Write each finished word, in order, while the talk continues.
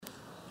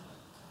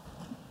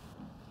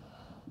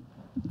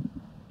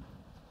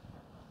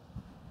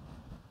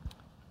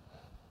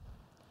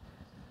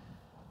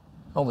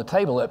On the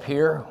table up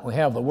here, we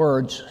have the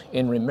words,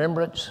 "in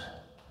remembrance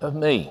of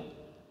me."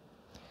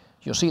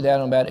 You'll see that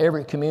on about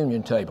every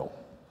communion table.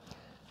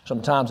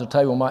 Sometimes the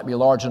table might be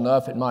large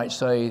enough, it might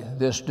say,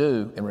 "This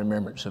do in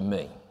remembrance of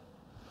me."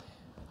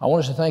 I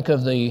want us to think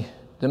of the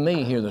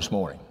me here this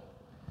morning.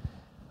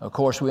 Of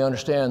course, we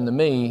understand the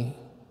me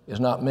is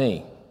not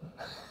me,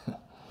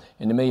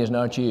 and the me is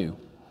not you.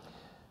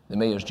 The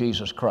me is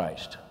Jesus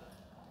Christ,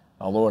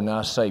 our Lord and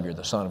our Savior,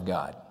 the Son of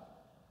God.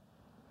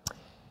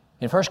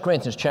 In 1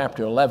 Corinthians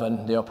chapter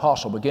 11, the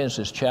apostle begins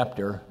this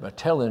chapter by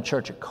telling the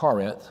church at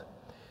Corinth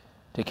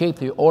to keep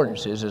the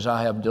ordinances as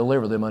I have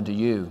delivered them unto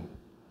you.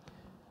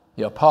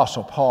 The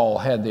apostle Paul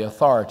had the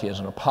authority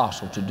as an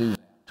apostle to do that.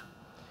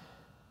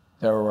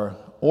 There were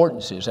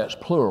ordinances, that's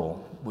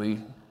plural. We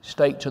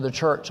state to the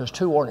church there's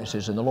two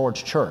ordinances in the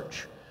Lord's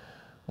church.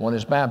 One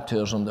is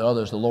baptism, the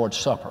other is the Lord's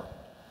Supper.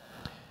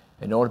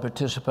 In order to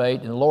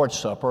participate in the Lord's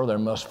Supper, there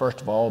must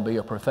first of all be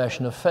a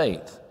profession of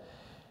faith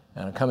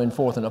and coming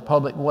forth in a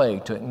public way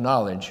to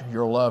acknowledge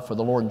your love for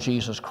the Lord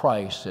Jesus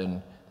Christ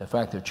and the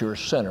fact that you're a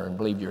sinner and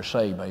believe you're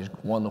saved by His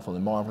wonderful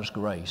and marvelous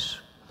grace.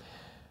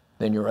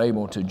 Then you're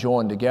able to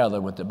join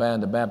together with the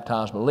band of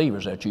baptized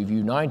believers that you've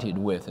united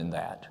with in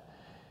that,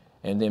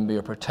 and then be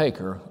a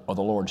partaker of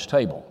the Lord's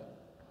table.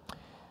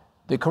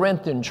 The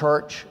Corinthian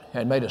church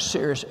had made a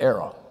serious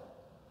error.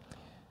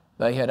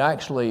 They had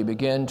actually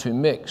begun to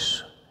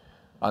mix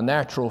a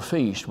natural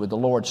feast with the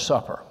Lord's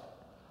Supper,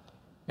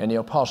 and the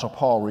Apostle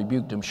Paul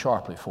rebuked them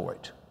sharply for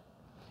it.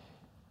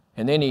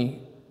 And then he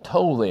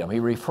told them, he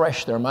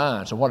refreshed their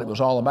minds of what it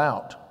was all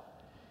about.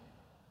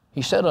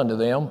 He said unto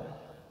them,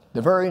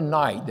 the very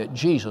night that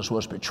Jesus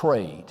was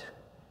betrayed,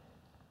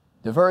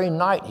 the very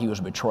night he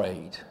was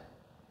betrayed,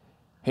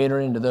 he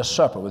entered into this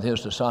supper with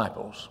his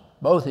disciples.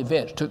 Both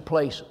events took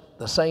place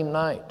the same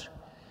night.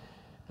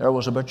 There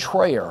was a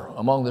betrayer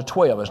among the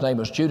 12. His name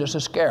was Judas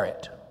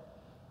Iscariot.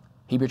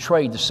 He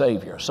betrayed the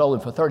Savior, sold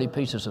him for 30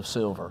 pieces of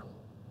silver.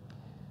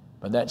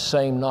 But that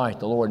same night,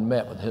 the Lord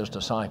met with his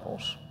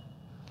disciples.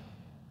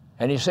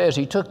 And he says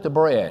he took the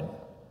bread,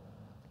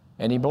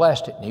 and he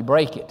blessed it, and he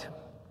brake it.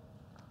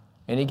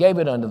 And he gave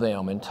it unto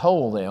them and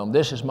told them,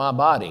 this is my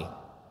body,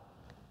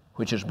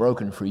 which is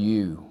broken for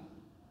you.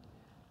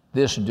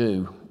 This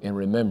do in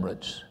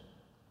remembrance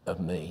of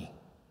me.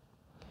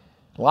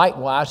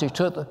 Likewise, he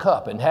took the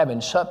cup, and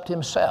having supped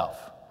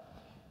himself,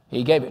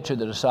 he gave it to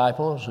the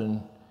disciples,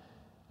 and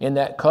in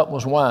that cup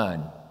was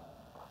wine.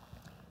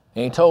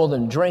 And he told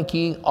them, drink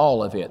ye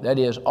all of it. That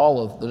is,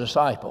 all of the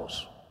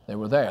disciples. They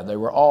were there. They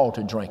were all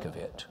to drink of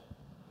it.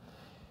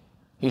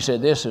 He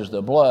said, this is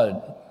the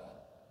blood,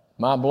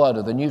 my blood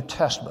of the New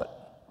Testament,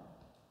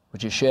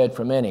 which is shed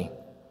for many.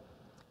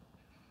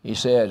 He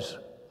says,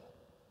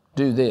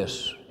 do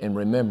this in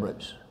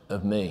remembrance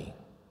of me.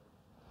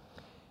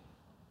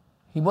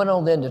 He went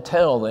on then to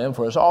tell them,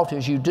 for as often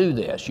as you do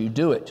this, you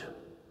do it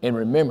in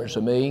remembrance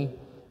of me,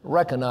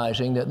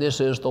 recognizing that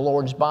this is the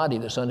Lord's body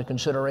that's under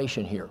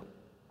consideration here.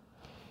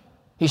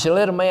 He said,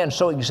 let a man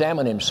so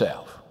examine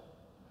himself.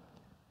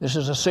 This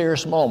is a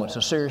serious moment, it's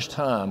a serious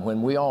time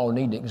when we all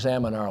need to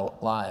examine our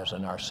lives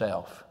and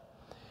ourselves.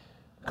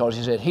 Because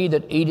he said, he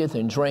that eateth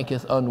and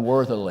drinketh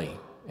unworthily,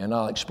 and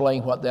I'll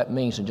explain what that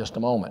means in just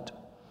a moment.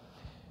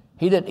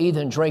 He that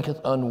eateth and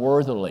drinketh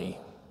unworthily,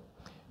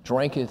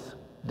 drinketh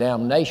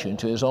damnation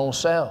to his own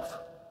self,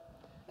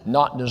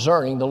 not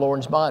discerning the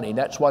Lord's body.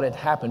 That's what had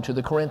happened to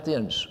the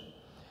Corinthians.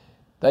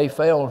 They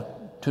failed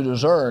to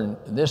discern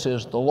this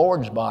is the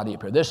Lord's body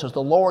up here. This is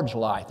the Lord's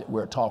life that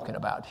we're talking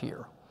about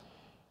here.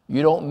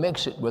 You don't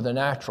mix it with the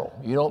natural.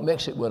 You don't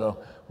mix it with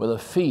a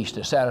feast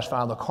to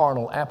satisfy the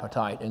carnal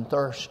appetite and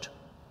thirst.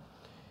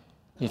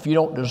 If you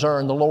don't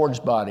discern the Lord's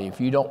body,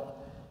 if you don't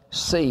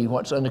see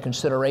what's under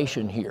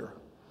consideration here.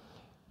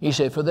 He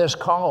said, for this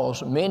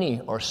cause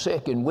many are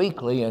sick and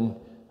weakly, and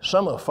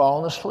some have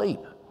fallen asleep.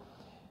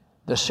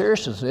 The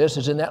seriousness of this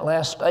is in that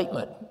last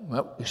statement.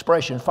 Well, the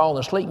expression fallen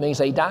asleep means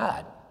they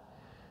died.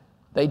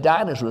 They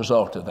died as a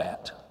result of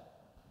that.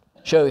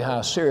 Show you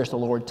how serious the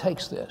Lord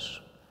takes this.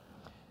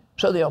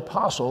 So the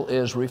apostle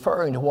is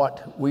referring to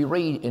what we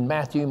read in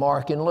Matthew,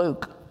 Mark, and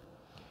Luke.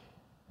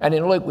 And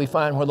in Luke we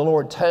find where the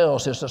Lord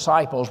tells his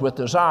disciples, with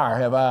desire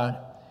have I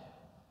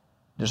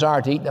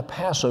desired to eat the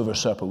Passover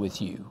supper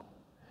with you.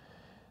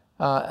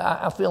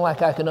 I feel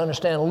like I can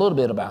understand a little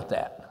bit about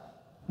that,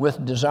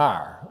 with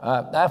desire.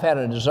 I've had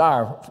a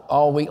desire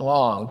all week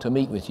long to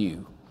meet with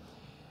you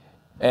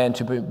and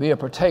to be a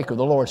partaker of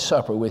the Lord's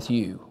Supper with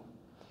you.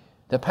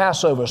 The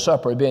Passover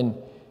supper had been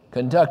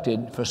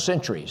conducted for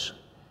centuries.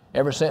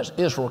 Ever since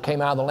Israel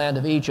came out of the land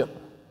of Egypt,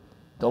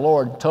 the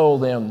Lord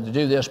told them to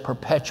do this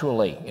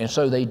perpetually, and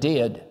so they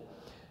did.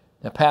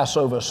 The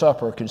Passover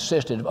supper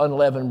consisted of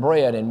unleavened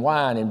bread and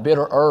wine and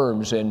bitter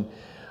herbs and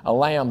a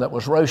lamb that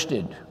was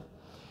roasted.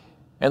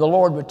 And the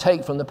Lord would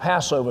take from the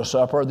Passover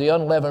supper the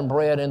unleavened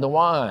bread and the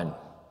wine.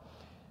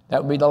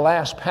 That would be the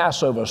last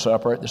Passover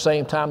supper, at the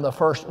same time the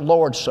first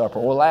Lord's Supper,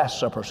 or Last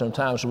Supper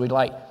sometimes we'd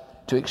like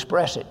to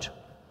express it.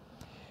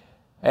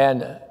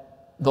 And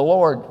the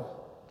Lord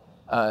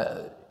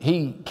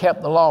he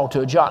kept the law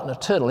to a jot and a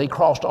tittle. He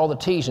crossed all the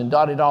T's and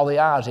dotted all the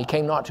I's. He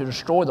came not to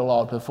destroy the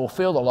law, but to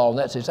fulfill the law, and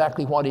that's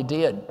exactly what he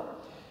did.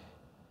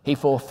 He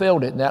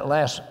fulfilled it in that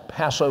last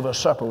Passover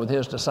supper with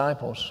his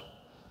disciples.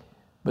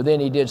 But then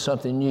he did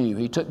something new.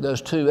 He took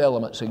those two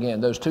elements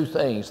again, those two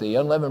things, the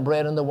unleavened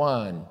bread and the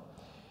wine,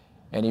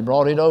 and he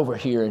brought it over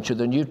here into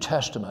the New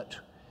Testament.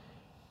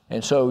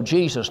 And so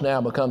Jesus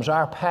now becomes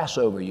our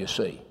Passover, you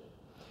see.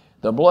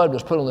 The blood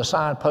was put on the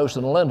signposts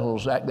and the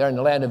lintels back there in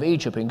the land of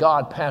Egypt, and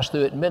God passed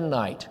through at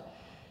midnight.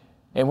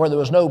 And where there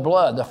was no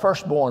blood, the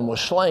firstborn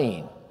was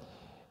slain.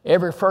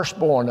 Every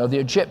firstborn of the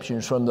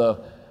Egyptians from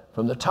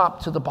the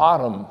top to the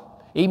bottom,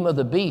 even of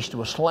the beast,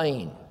 was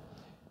slain.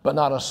 But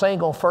not a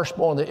single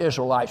firstborn of the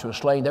Israelites was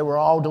slain. They were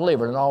all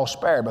delivered and all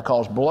spared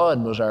because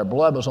blood was there.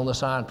 Blood was on the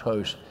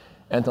signposts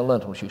and the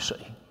lintels, you see.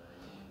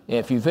 And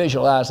if you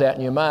visualize that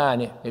in your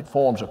mind, it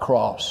forms a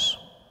cross.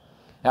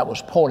 That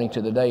was pointing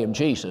to the day of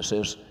Jesus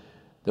as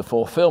the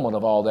fulfillment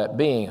of all that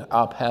being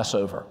our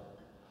Passover.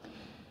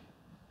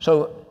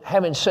 So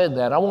having said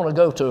that, I want to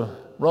go to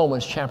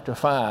Romans chapter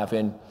 5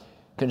 and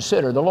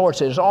consider. The Lord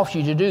says, off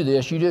you to do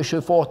this, you do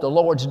show forth the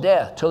Lord's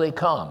death till he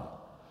come.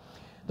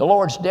 The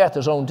Lord's death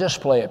is on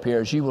display up here,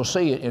 as you will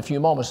see it in a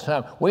few moments'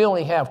 time. We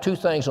only have two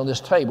things on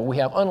this table. We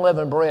have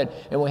unleavened bread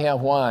and we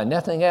have wine.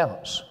 Nothing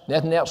else.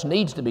 Nothing else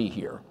needs to be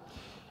here.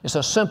 It's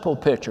a simple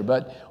picture,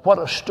 but what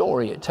a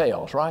story it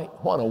tells, right?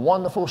 What a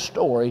wonderful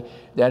story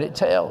that it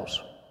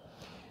tells.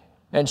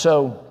 And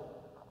so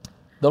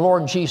the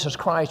Lord Jesus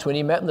Christ, when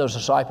he met those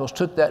disciples,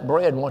 took that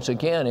bread once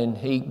again and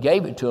he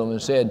gave it to them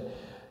and said,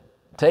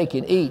 take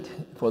and eat,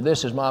 for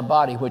this is my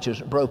body which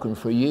is broken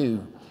for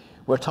you.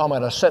 We're talking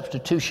about a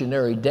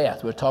substitutionary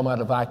death. We're talking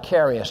about a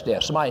vicarious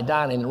death, somebody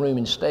dying in the room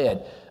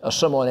instead of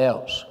someone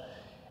else.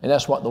 And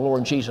that's what the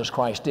Lord Jesus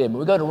Christ did. But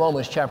we go to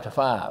Romans chapter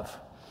 5.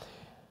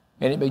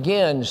 And it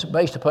begins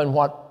based upon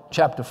what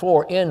chapter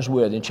 4 ends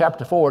with. In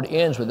chapter 4, it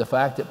ends with the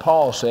fact that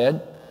Paul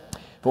said,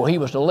 for he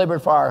was delivered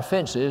for our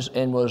offenses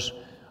and was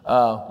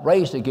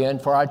raised again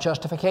for our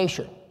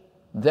justification.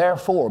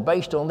 Therefore,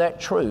 based on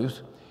that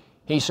truth,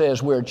 he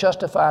says we're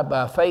justified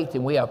by faith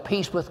and we have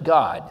peace with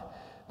God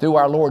through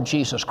our Lord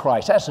Jesus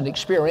Christ. That's an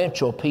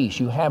experiential peace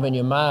you have in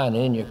your mind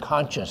and in your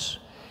conscience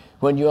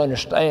when you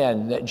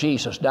understand that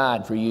Jesus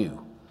died for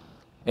you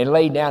and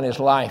laid down his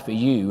life for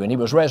you and he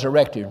was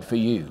resurrected for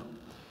you.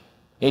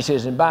 He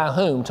says, and by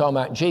whom, talking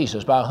about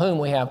Jesus, by whom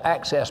we have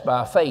access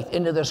by faith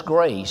into this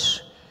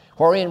grace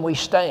wherein we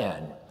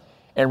stand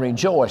and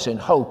rejoice in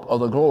hope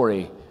of the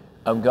glory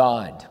of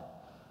God.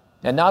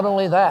 And not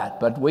only that,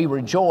 but we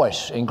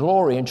rejoice in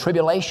glory in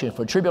tribulation,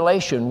 for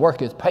tribulation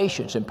worketh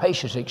patience, and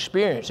patience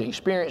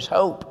experience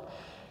hope.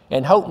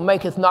 And hope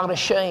maketh not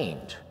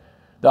ashamed.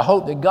 The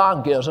hope that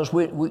God gives us,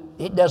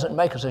 it doesn't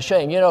make us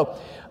ashamed. You know,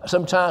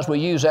 sometimes we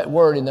use that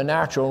word in the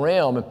natural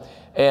realm,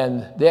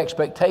 and the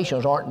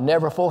expectations aren't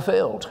never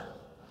fulfilled.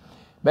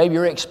 Maybe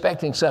you're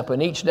expecting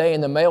something each day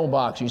in the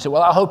mailbox. You say,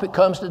 well, I hope it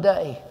comes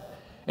today.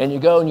 And you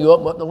go and you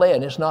open up the lid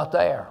and it's not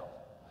there.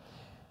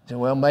 You say,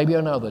 well, maybe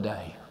another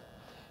day.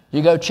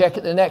 You go check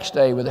it the next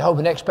day with the hope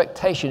and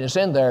expectation it's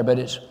in there, but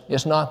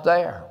it's not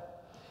there.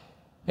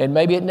 And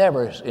maybe it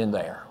never is in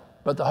there.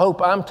 But the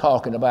hope I'm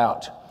talking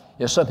about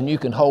is something you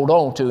can hold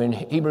on to. In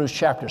Hebrews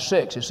chapter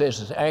 6, it says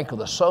it's the anchor of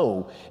the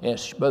soul, and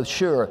it's both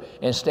sure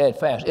and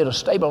steadfast. It'll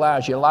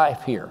stabilize your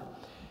life here.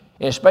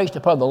 And it's based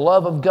upon the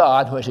love of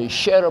God which is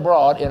shed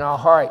abroad in our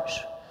hearts.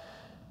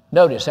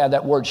 Notice how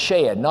that word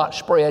shed, not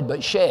spread,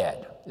 but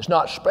shed. It's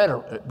not spread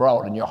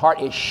abroad in your heart,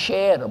 it's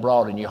shed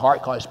abroad in your heart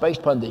because it's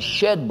based upon the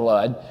shed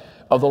blood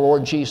of the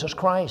Lord Jesus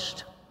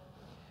Christ.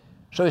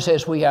 So he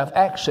says we have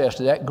access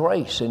to that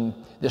grace, and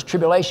this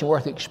tribulation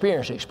worth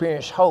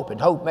experience hope,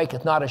 and hope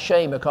maketh not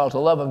ashamed because the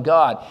love of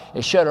God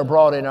is shed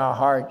abroad in our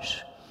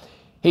hearts.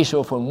 He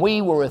said, when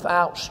we were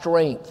without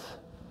strength,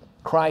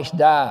 Christ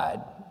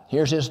died.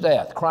 Here's his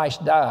death.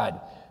 Christ died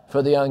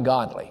for the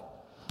ungodly.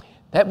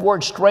 That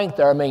word strength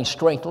there means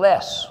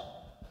strengthless.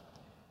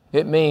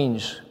 It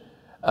means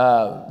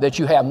that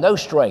you have no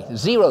strength,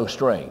 zero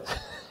strength.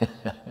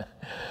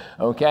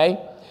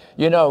 Okay?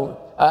 You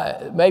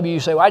know, maybe you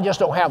say, well, I just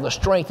don't have the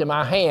strength in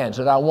my hands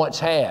that I once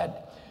had.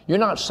 You're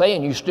not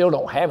saying you still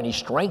don't have any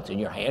strength in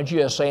your hands.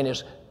 You're just saying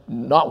it's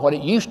not what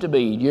it used to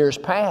be years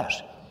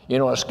past. You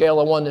know, on a scale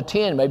of 1 to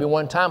 10, maybe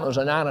one time it was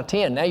a 9 or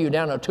 10. Now you're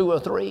down to 2 or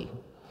 3.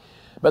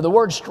 But the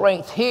word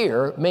strength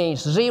here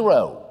means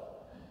zero,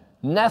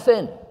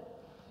 nothing.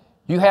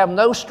 You have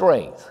no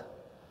strength.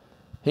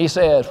 He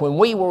says, when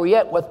we were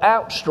yet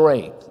without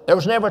strength, there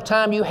was never a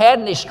time you had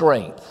any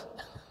strength.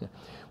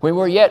 When we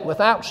were yet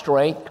without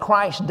strength,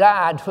 Christ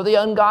died for the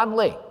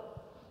ungodly.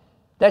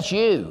 That's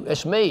you.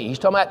 That's me. He's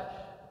talking about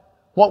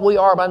what we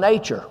are by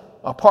nature,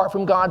 apart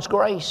from God's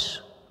grace.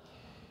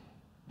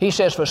 He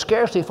says, for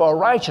scarcely for a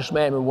righteous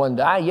man would one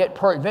die, yet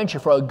peradventure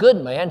for a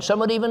good man, some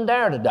would even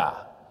dare to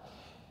die.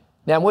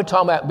 Now, we're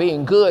talking about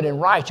being good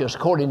and righteous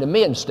according to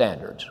men's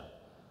standards.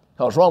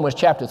 Because Romans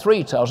chapter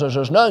 3 tells us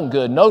there's none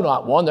good, no,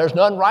 not one. There's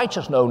none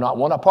righteous, no, not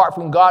one. Apart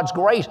from God's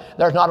grace,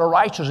 there's not a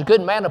righteous, a good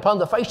man upon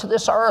the face of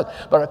this earth.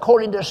 But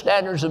according to the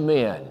standards of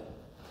men,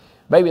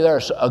 Maybe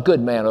there's a good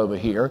man over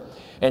here,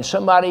 and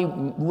somebody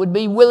would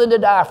be willing to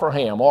die for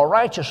him, or a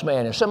righteous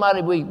man, and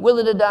somebody would be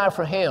willing to die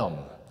for him.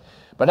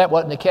 But that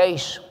wasn't the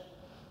case.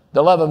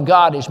 The love of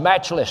God is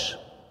matchless.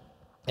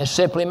 It's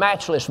simply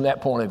matchless from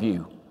that point of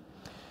view.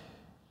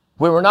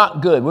 We were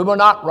not good. We were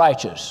not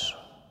righteous.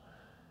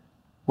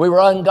 We were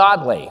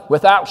ungodly,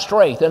 without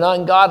strength and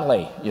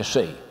ungodly, you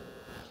see.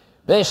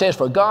 Then he says,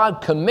 for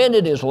God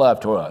commended his love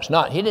to us.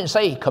 He didn't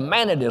say he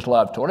commanded his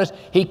love toward us.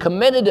 He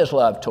commended his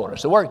love toward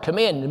us. The word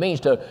commend means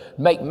to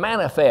make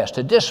manifest,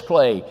 to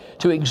display,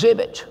 to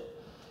exhibit.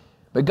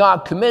 But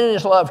God commended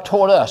his love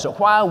toward us that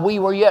while we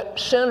were yet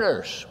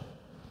sinners,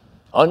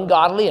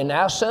 ungodly and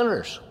now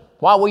sinners,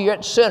 while we were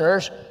yet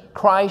sinners,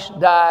 Christ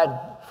died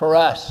for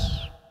us.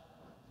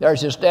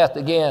 There's his death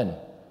again.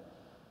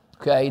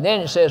 Okay, then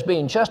it says,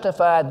 being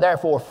justified,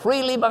 therefore,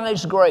 freely by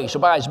his grace, or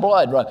by his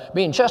blood, right?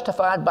 Being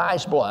justified by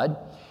his blood,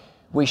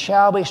 we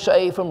shall be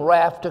saved from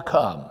wrath to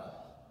come.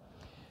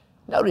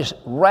 Notice,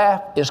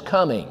 wrath is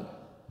coming.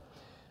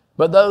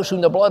 But those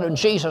whom the blood of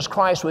Jesus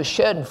Christ was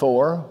shed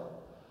for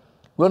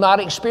will not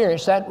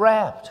experience that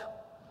wrath.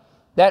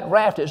 That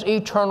wrath is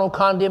eternal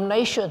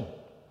condemnation.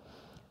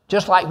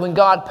 Just like when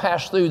God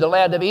passed through the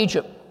land of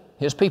Egypt,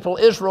 his people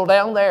Israel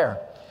down there,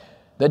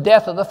 the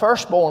death of the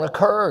firstborn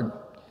occurred.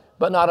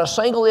 But not a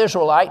single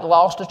Israelite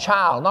lost a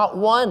child, not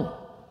one,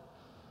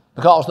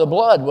 because the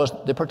blood was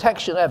the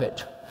protection of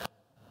it.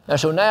 And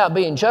so now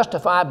being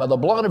justified by the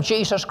blood of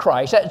Jesus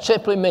Christ, that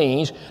simply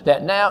means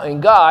that now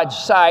in God's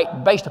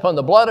sight, based upon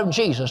the blood of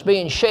Jesus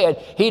being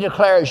shed, he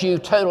declares you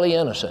totally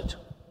innocent.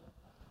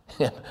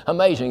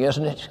 Amazing,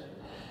 isn't it?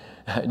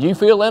 Do you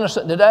feel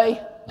innocent today?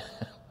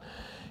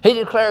 He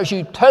declares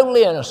you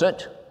totally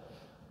innocent,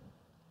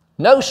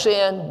 no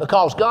sin,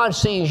 because God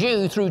sees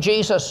you through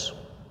Jesus.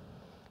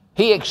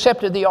 He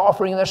accepted the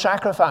offering and the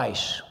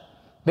sacrifice.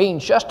 Being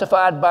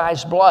justified by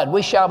his blood,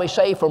 we shall be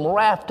saved from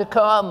wrath to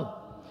come.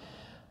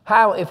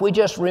 How, if we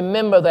just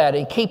remember that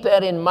and keep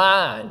that in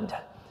mind,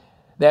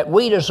 that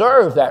we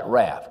deserve that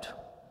wrath.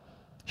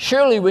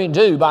 Surely we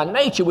do. By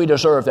nature we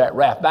deserve that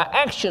wrath. By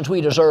actions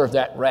we deserve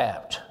that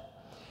wrath.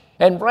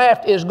 And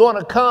wrath is going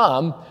to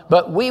come,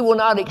 but we will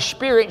not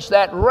experience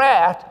that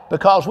wrath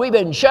because we've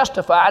been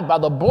justified by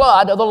the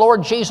blood of the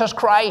Lord Jesus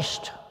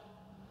Christ.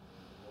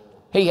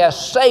 He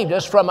has saved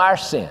us from our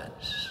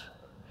sins.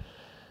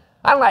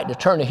 I'd like to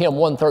turn to hymn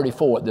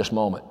 134 at this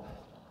moment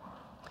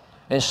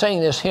and sing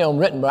this hymn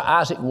written by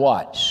Isaac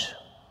Watts.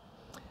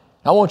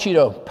 I want you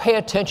to pay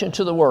attention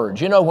to the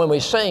words. You know, when we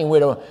sing,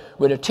 we're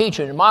to teach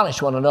and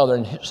admonish one another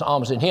in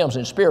psalms and hymns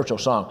and spiritual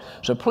songs.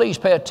 So please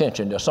pay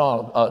attention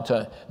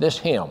to this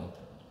hymn.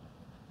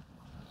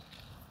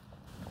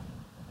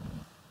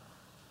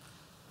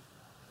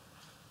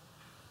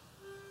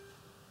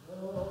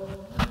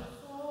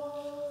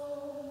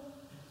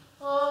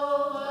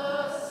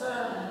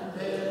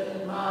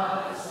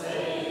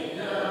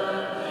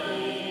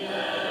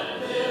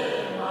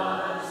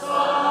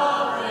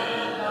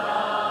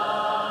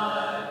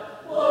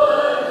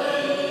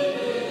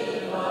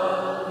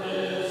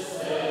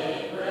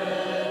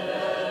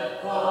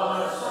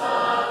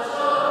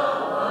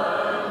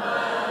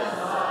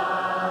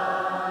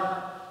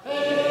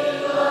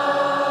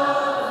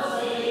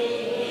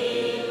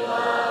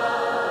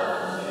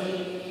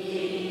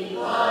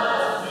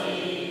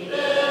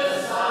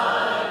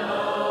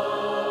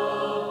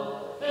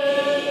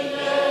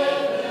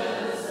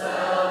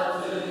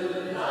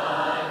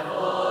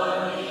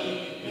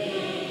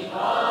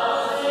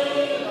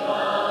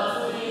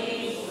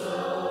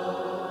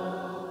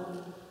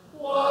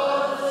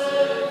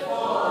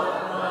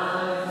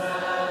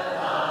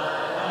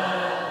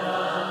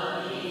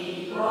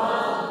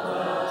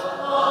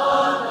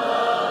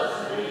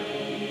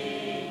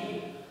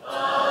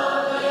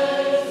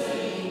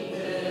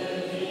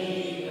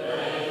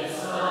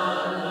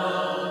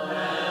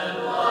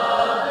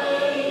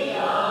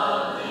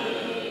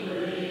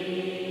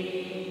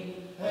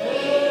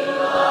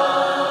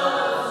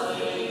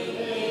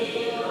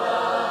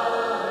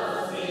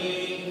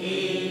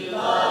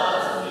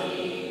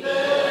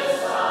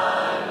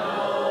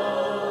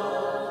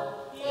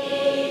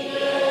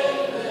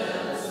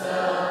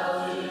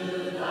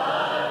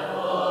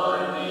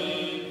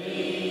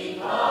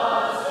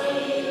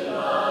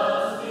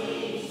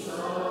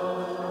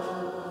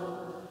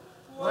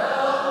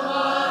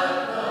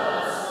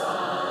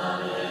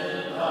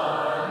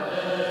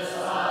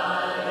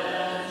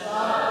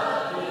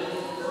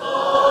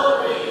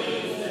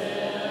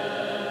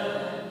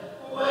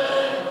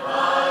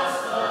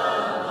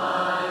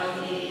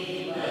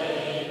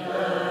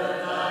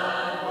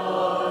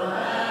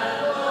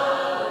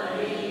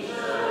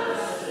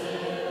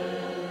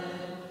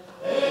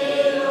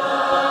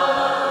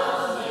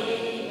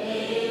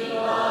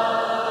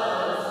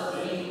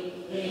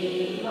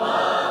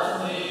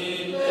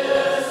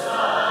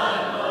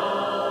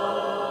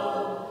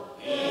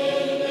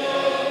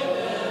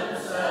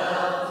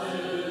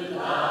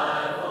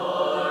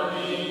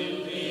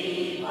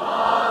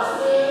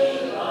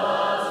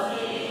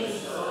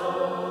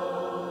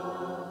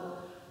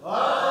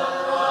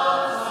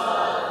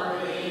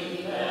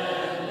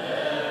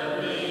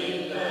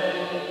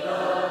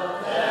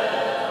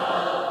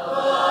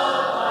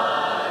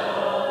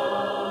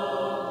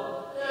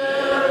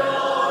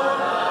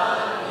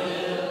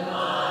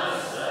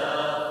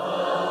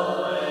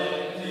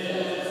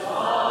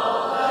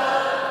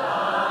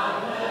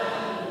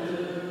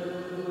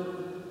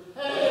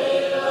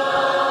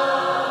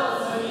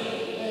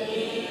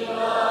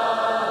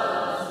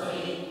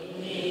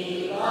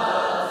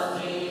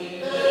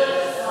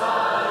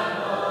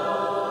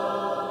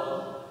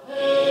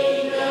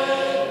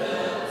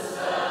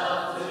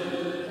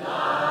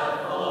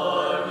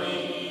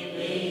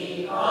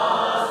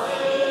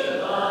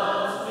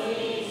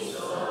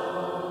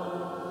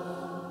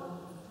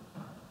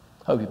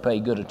 Hope you pay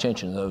good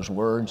attention to those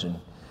words and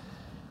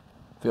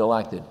feel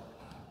like that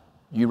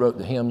you wrote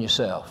the hymn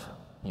yourself.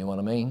 You know what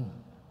I mean?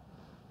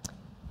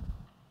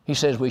 He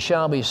says, we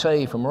shall be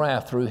saved from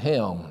wrath through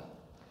him.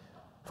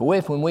 For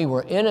if when we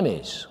were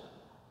enemies,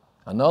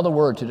 another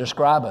word to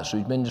describe us,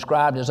 we've been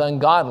described as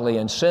ungodly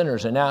and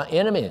sinners and now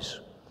enemies.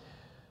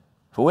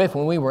 For if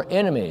when we were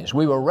enemies,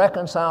 we were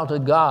reconciled to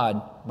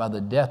God by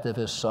the death of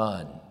his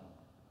Son.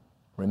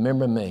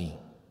 Remember me.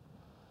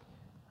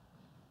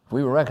 If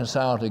we were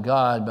reconciled to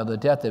God by the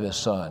death of his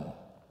Son,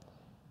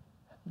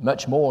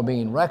 much more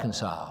being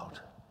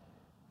reconciled,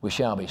 we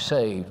shall be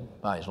saved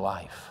by his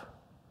life.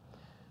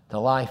 The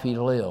life he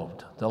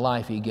lived, the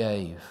life he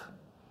gave,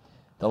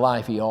 the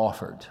life he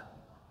offered.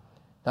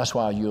 That's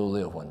why you'll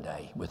live one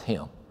day with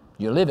him.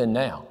 You're living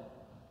now.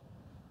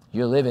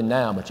 You're living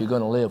now, but you're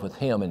going to live with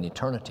him in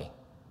eternity.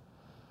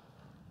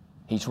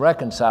 He's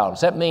reconciled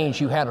us. That means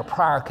you had a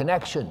prior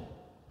connection.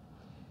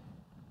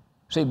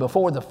 See,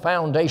 before the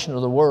foundation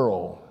of the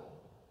world,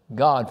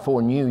 God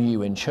foreknew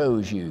you and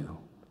chose you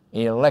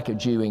and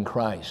elected you in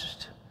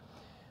Christ.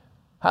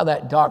 How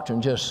that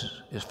doctrine just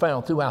is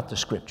found throughout the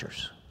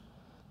Scriptures.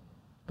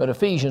 But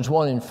Ephesians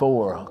 1 and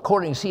 4,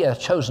 according as he hath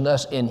chosen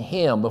us in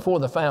him before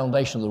the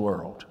foundation of the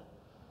world,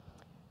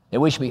 that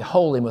we should be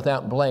holy and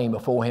without blame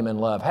before him in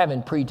love,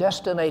 having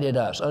predestinated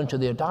us unto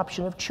the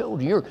adoption of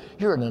children.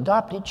 You're an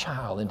adopted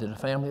child into the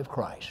family of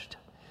Christ.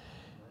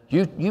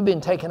 You've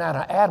been taken out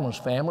of Adam's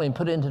family and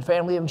put into the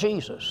family of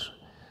Jesus.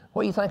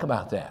 What do you think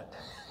about that?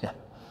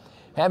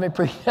 Having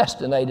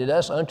predestinated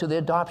us unto the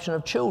adoption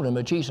of children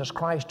of Jesus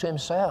Christ to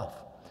himself,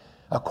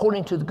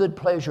 according to the good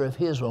pleasure of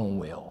his own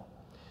will.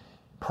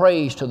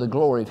 Praise to the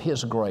glory of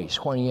his grace,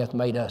 when he hath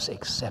made us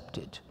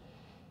accepted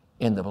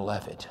in the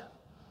beloved.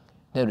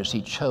 Notice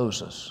he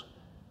chose us,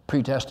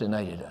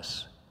 predestinated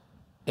us,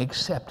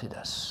 accepted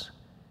us,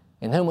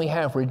 in whom we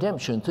have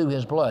redemption through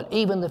his blood,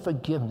 even the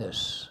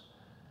forgiveness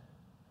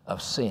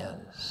of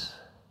sins.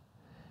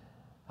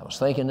 I was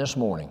thinking this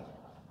morning,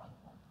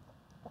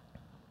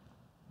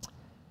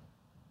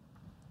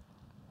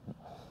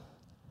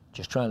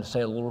 just trying to say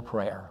a little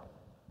prayer.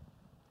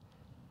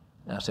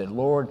 And I said,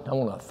 Lord, I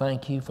want to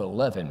thank you for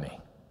loving me,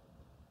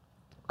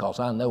 because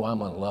I know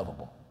I'm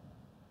unlovable.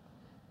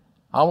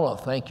 I want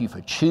to thank you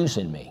for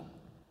choosing me,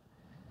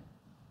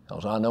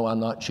 because I know I'm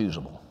not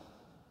choosable.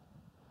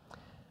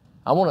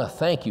 I want to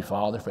thank you,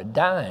 Father, for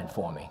dying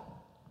for me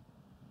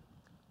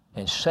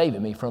and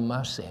saving me from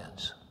my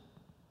sins.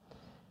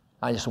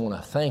 I just want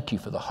to thank you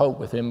for the hope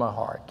within my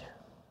heart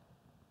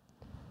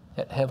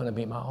that heaven will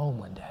be my home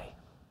one day.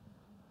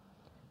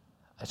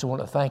 I just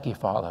want to thank you,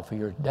 Father, for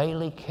your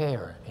daily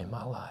care in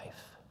my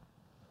life.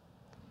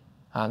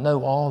 I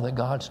know all that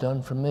God's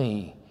done for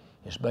me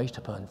is based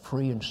upon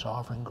free and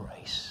sovereign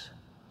grace.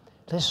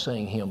 Let's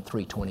sing hymn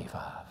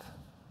 325.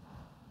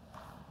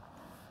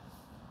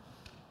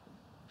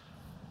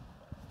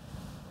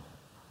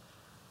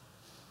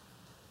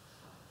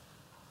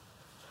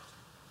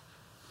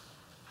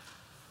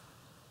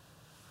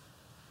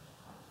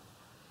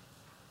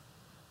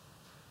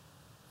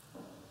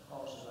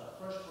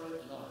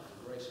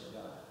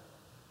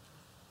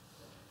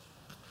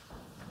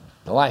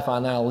 The life I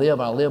now live,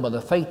 I live by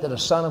the faith of the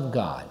Son of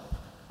God,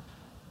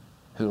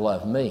 who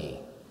loved me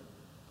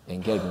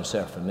and gave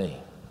himself for me.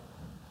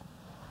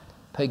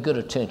 Pay good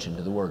attention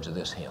to the words of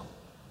this hymn.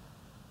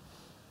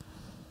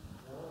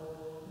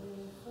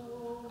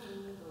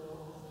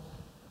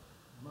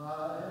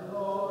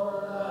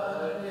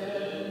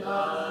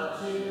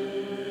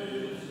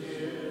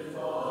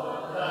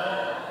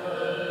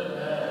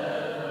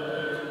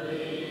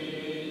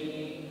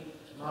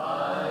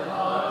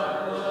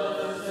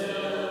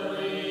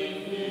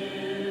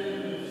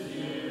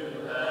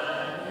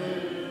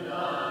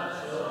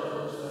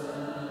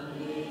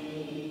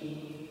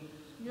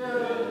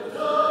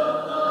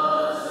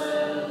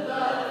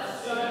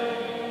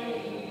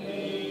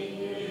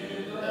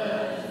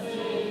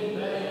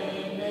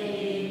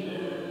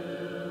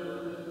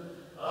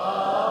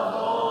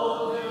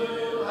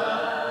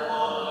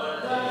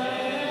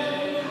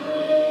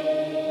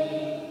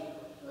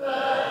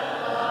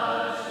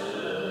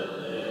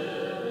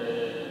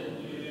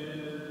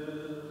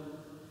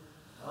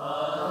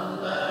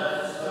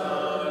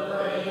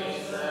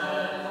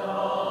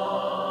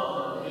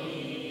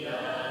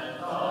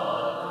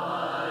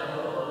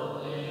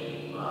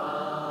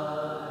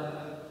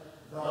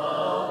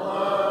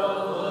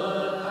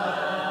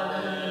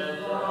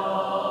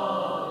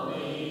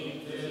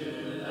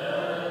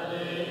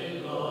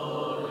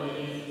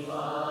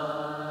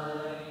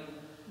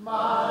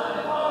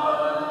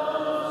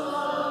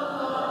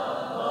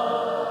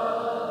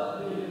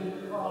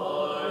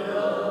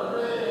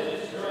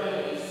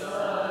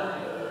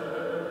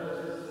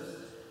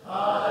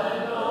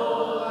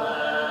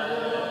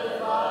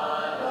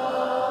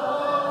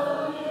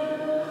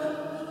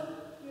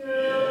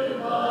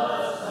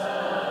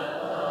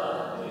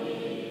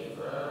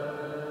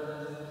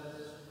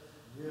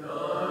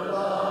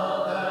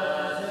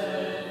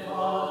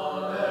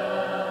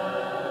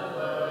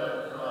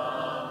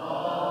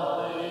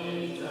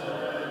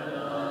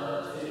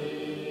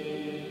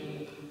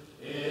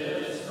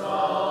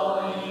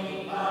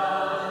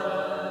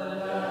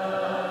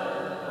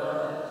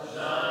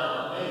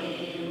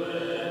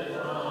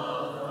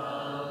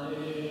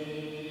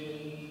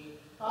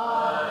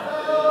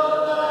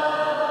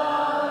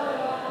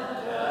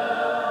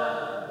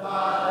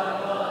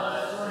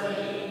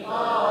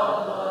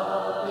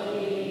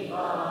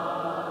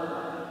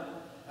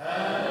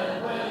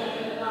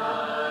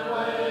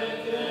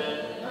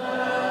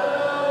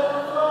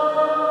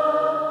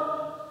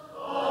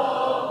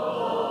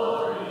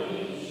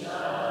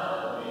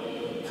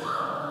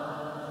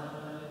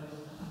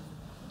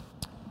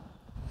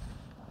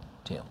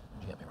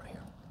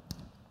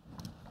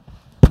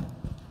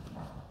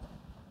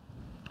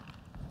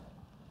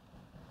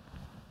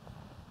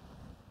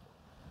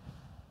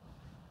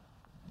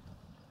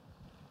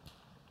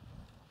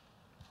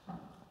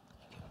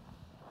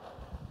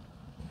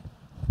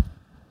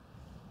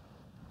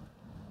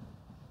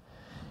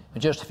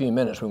 In just a few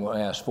minutes, we want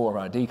to ask 4 of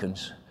our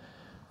deacons,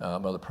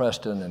 Brother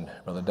Preston and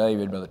Brother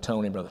David, Brother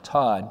Tony, Brother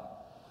Todd,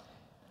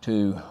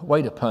 to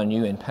wait upon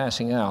you in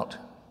passing out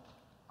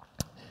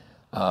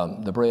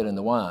the bread and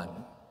the wine.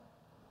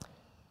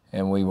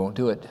 And we won't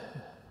do it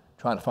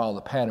trying to follow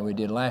the pattern we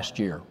did last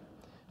year,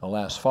 or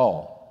last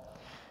fall.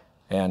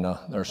 And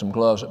there are some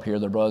gloves up here.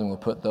 The brother will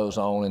put those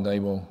on, and they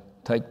will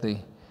take the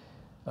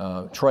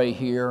tray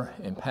here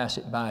and pass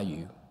it by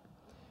you.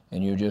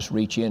 And you just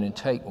reach in and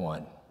take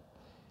one.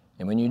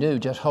 And when you do,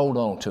 just hold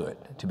on to it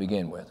to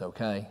begin with,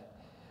 okay?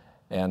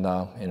 And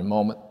in a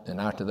moment, and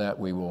after that,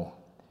 we will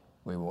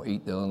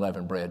eat the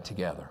unleavened bread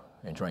together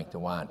and drink the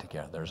wine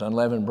together. There's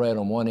unleavened bread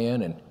on one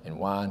end and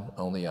wine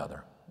on the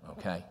other,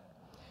 okay?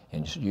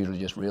 And it's usually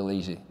just real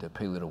easy to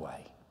peel it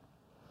away.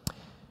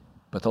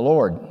 But the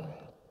Lord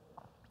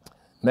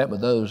met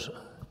with those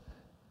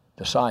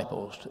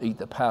disciples to eat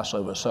the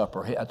Passover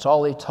supper. That's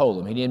all He told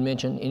them. He didn't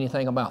mention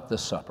anything about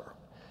this supper.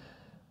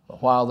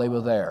 But while they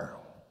were there,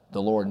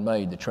 the Lord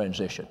made the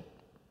transition.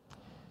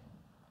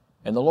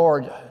 And the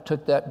Lord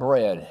took that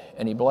bread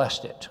and He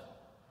blessed it.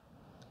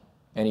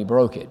 And He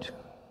broke it.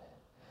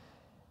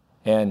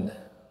 And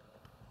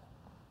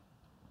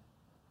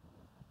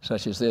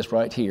such as this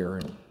right here,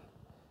 and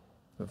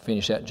we'll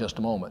finish that in just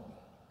a moment.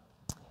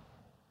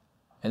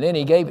 And then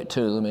He gave it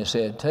to them and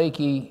said, "Take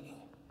ye,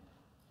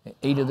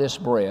 eat of this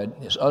bread,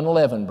 this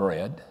unleavened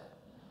bread,"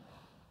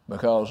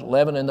 because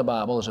leaven in the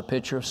Bible is a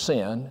picture of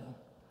sin.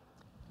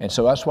 And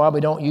so that's why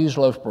we don't use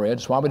loaf bread.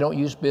 That's why we don't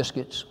use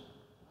biscuits.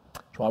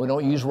 That's why we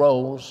don't use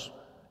rolls.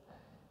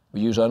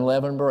 We use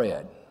unleavened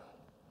bread.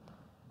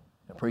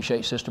 I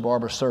appreciate Sister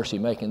Barbara Searcy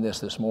making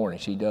this morning.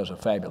 She does a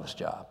fabulous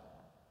job.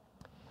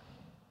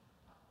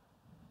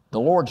 The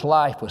Lord's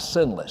life was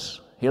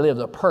sinless. He lived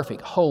a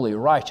perfect, holy,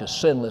 righteous,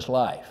 sinless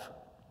life.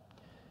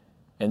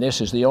 And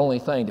this is the only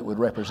thing that would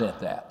represent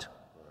that.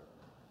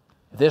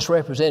 If this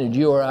represented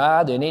you or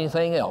I, then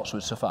anything else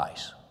would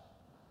suffice.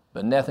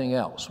 But nothing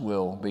else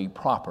will be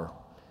proper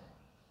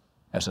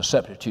as a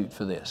substitute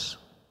for this.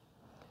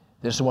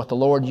 This is what the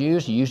Lord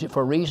used. He used it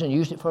for a reason,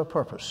 used it for a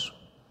purpose.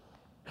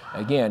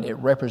 Again, it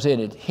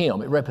represented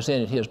Him. It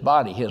represented His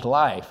body, His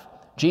life.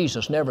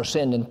 Jesus never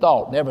sinned in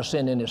thought, never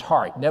sinned in His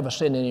heart, never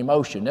sinned in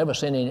emotion, never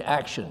sinned in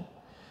action.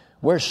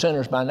 We're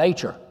sinners by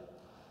nature.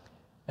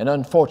 And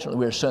unfortunately,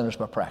 we're sinners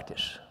by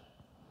practice.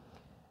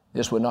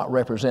 This would not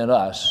represent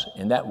us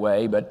in that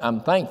way, but I'm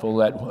thankful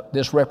that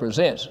this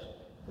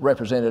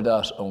represented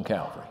us on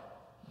Calvary.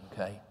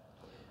 Okay?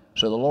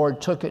 So the Lord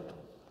took it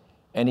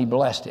and He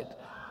blessed it.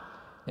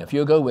 Now, if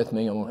you'll go with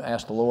me, I'm going to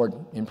ask the Lord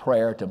in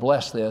prayer to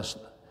bless this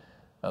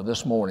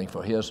morning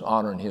for His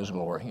honor and His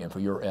glory and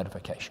for your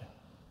edification.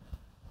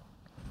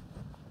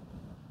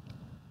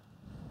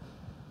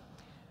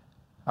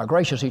 Our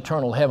gracious,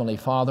 eternal, Heavenly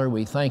Father,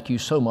 we thank You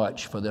so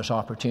much for this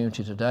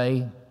opportunity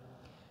today.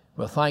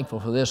 We're thankful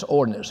for this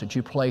ordinance that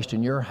You placed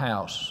in Your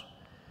house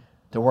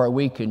to where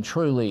we can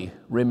truly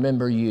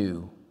remember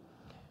You,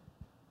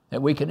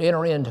 that we can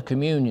enter into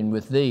communion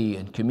with Thee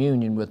and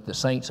communion with the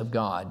saints of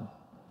God,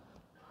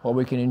 where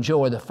we can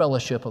enjoy the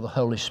fellowship of the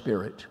Holy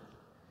Spirit.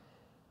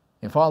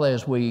 And Father,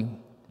 as we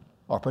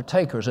are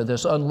partakers of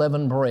this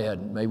unleavened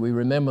bread, may we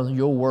remember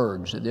Your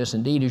words, that this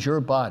indeed is Your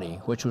body,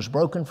 which was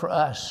broken for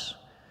us,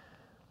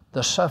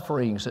 the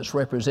sufferings that's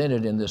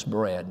represented in this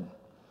bread,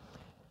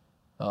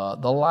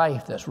 the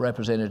life that's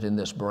represented in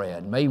this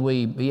bread. May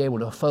we be able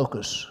to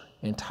focus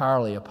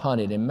entirely upon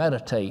it and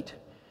meditate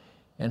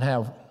and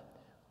have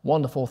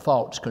wonderful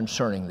thoughts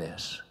concerning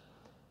this.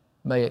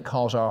 May it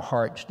cause our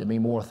hearts to be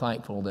more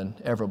thankful than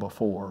ever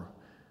before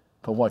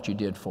for what You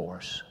did for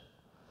us.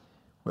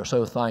 We're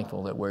so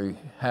thankful that we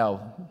have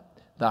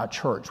Thy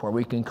church where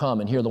we can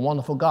come and hear the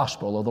wonderful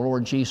gospel of the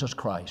Lord Jesus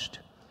Christ,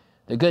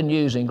 the good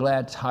news and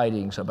glad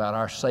tidings about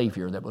our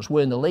Savior that was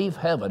willing to leave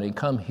heaven and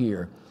come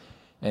here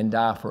and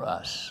die for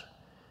us.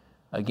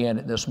 Again,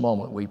 at this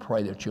moment, we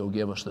pray that You'll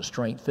give us the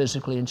strength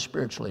physically and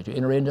spiritually to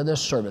enter into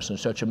this service in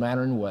such a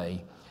manner and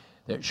way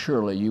that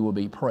surely You will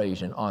be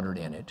praised and honored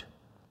in it.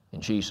 In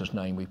Jesus'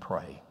 name we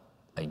pray.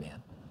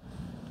 Amen.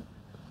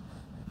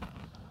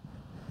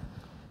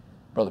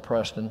 Brother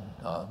Preston,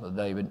 Brother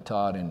David,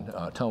 Todd, and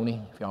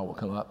Tony, if y'all will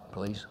come up,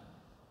 please.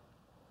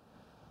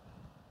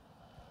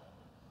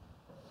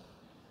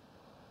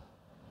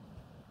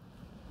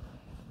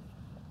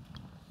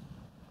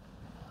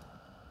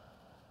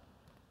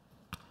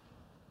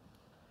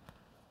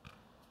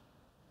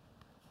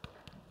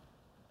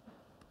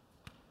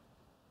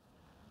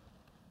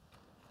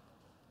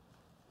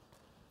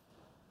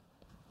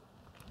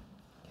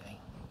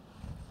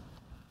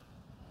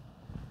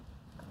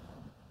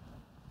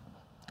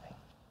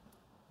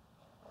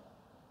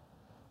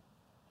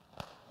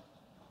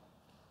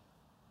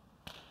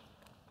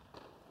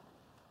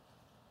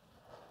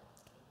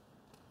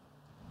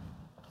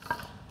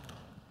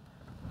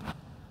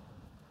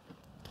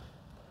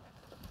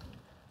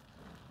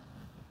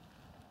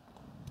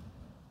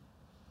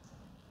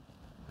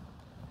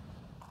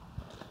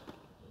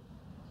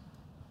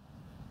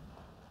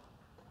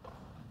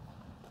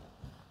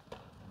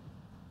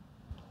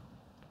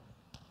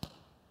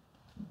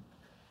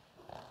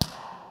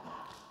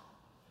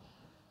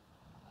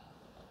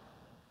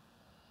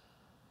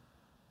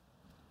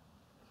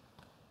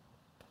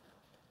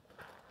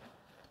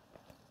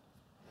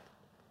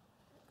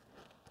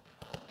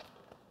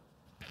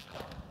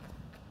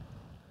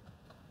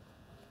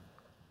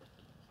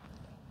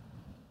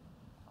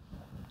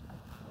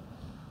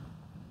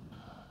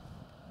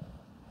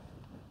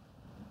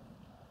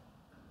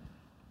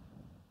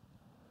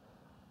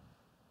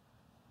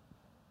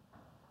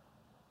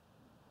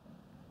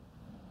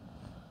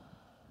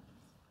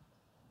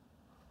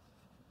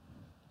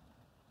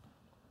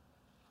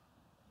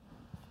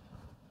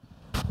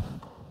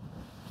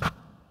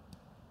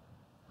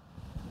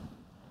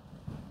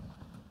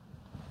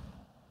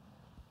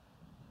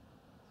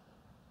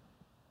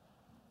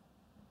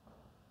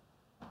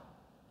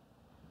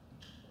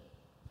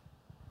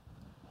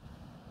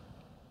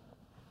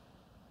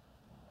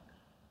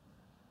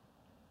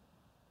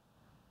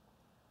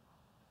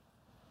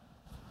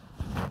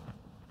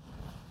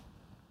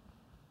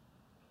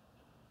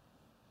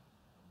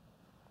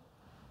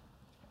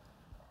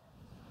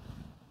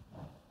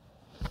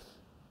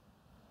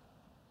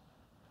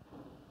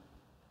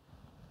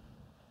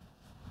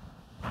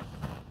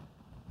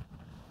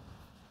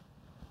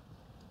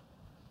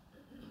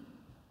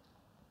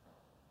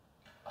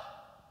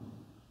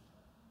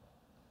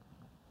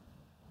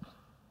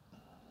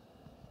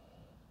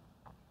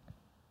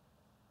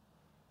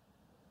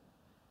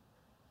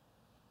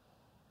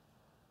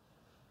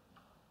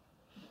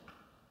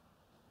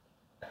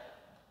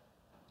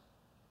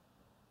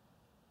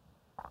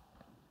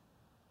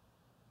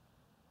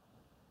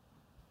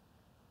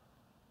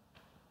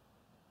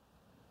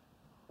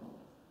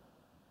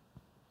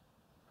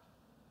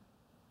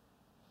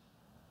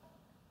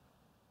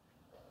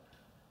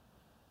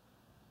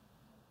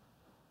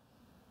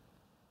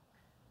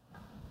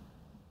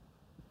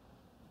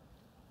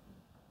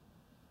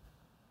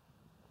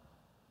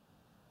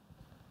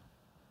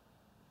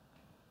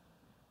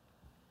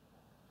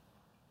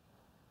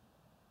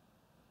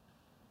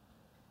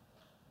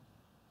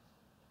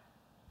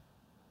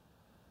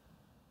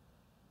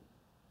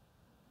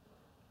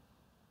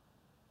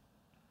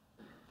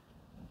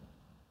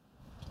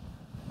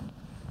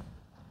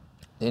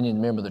 Any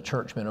member of the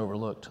church been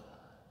overlooked?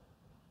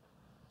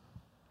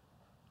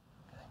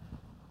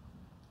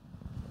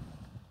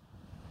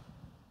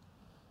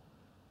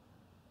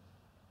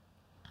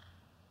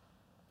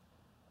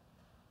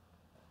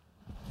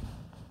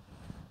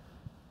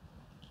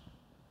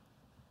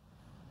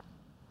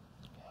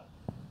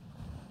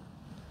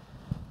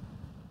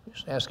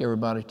 Just ask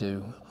everybody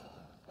to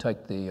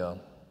take the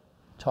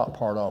top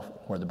part off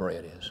where the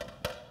bread is.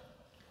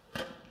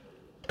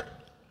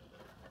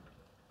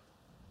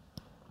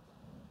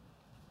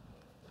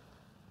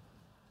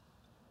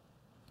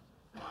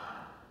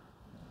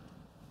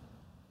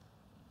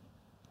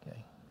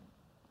 Okay.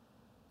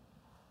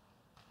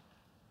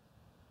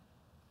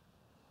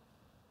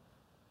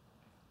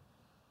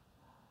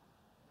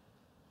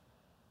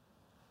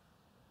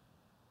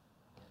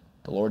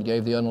 The Lord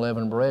gave the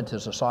unleavened bread to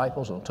his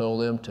disciples and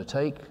told them to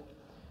take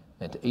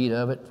and to eat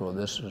of it, for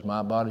this is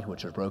my body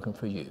which is broken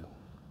for you.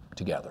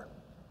 Together.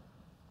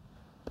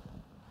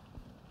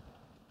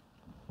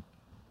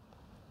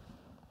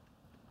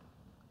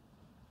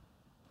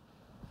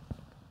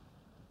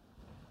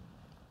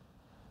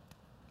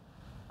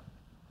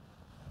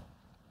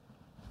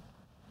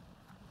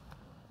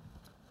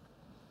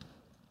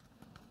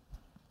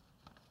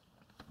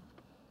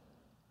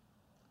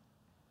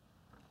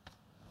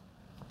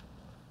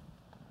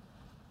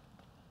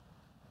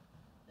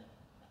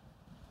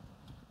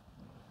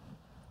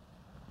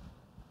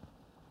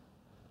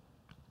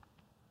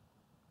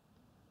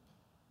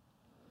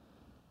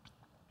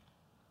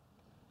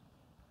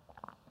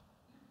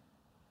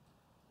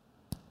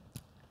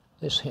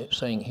 Let's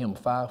sing hymn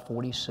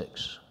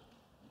 546.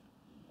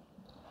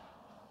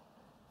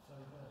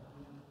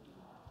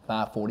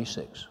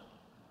 546.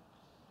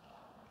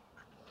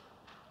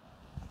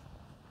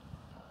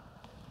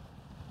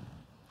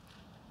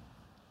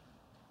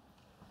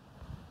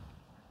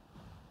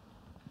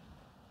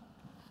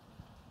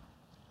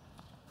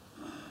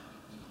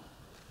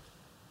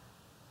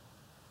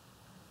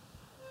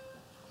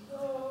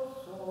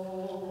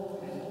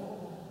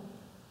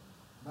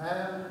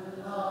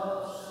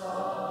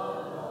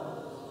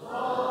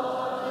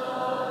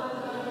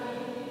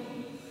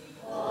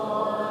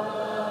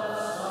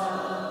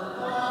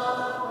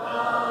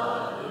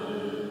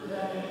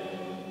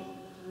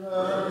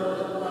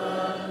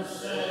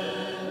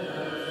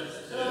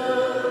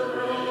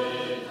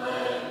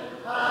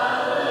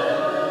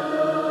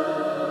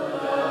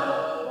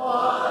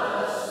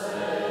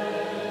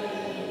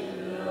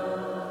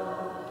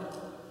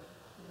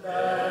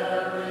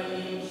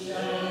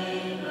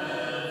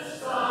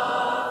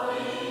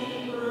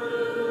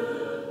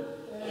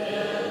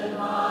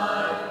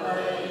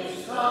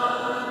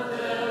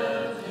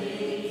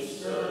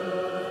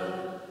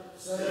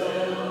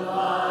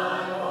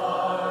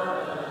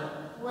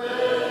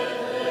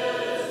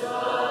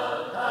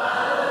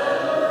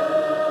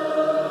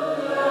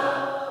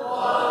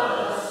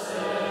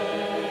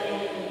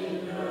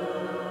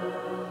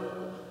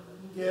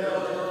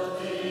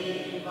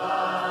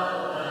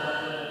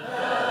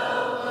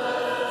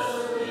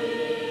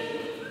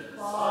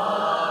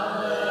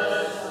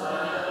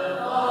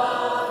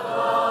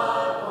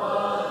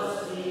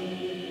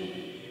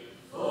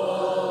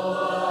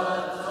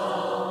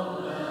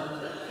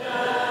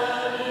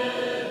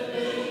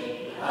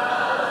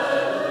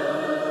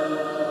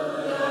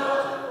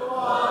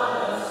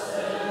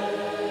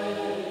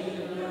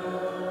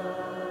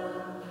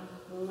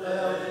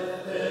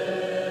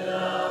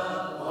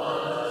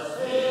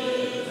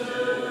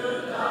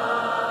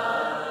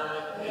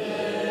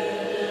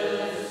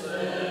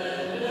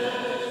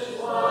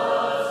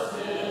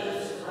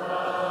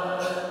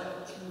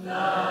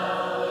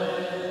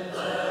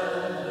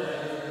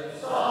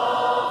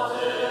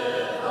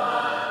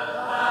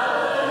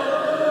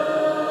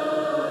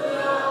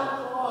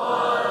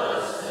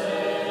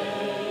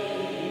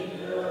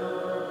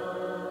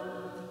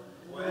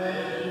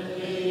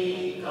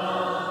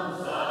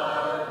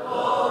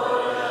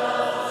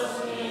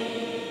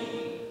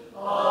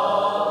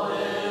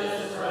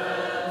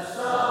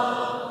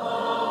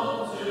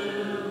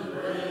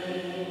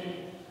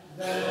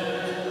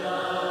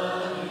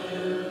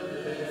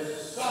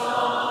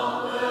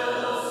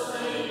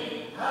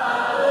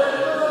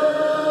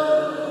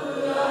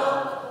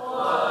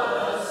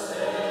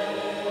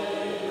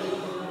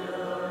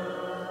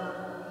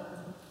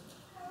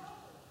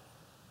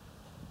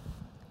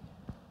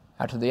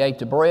 After they ate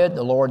the bread,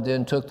 the Lord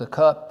then took the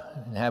cup,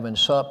 and having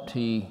supped,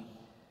 he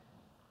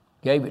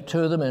gave it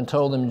to them and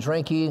told them,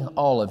 "Drink ye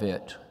all of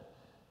it,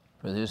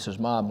 for this is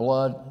my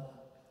blood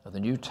of the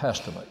New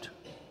Testament,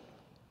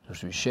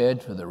 which was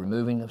shed for the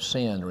removing of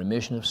sin, the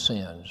remission of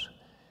sins."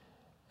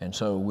 And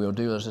so we'll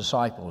do as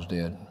disciples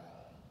did.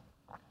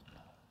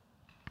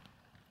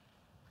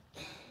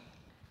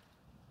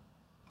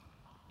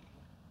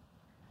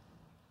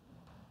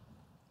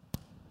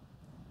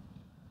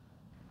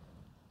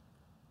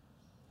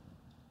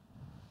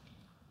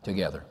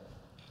 Together.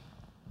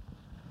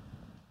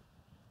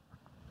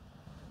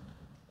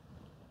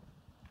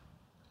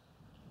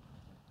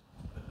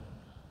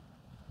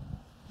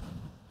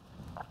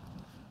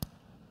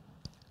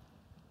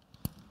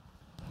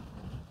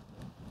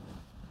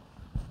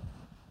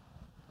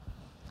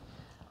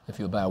 if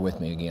you'll bow with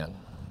me again.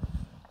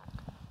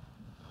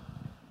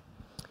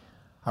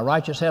 Our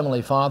righteous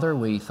Heavenly Father,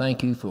 we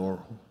thank you for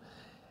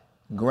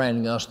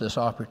granting us this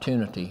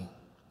opportunity.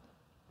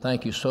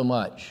 Thank you so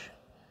much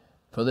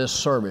for this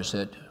service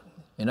that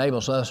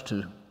enables us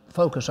to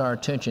focus our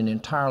attention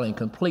entirely and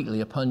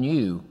completely upon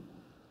you.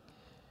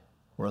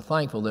 We're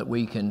thankful that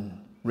we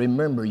can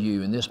remember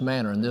you in this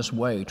manner, in this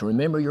way, to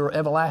remember your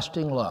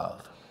everlasting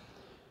love,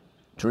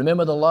 to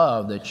remember the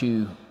love that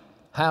you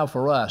have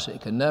for us. It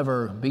can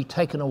never be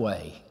taken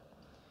away,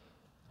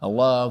 a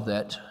love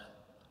that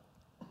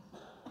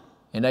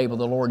enabled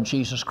the Lord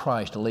Jesus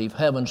Christ to leave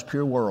heaven's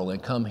pure world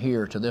and come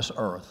here to this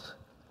earth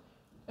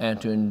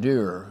and to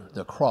endure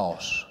the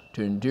cross,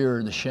 to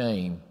endure the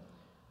shame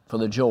for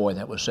the joy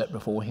that was set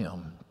before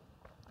him.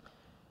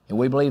 And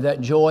we believe that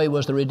joy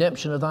was the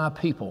redemption of thy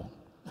people,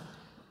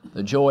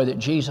 the joy that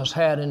Jesus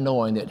had in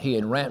knowing that he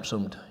had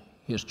ransomed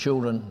his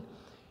children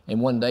and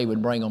one day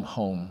would bring them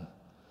home.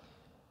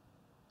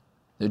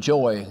 The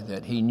joy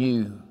that he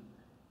knew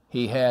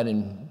he had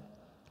in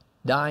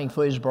dying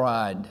for his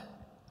bride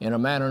in a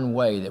manner and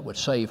way that would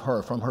save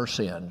her from her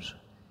sins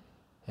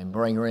and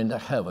bring her into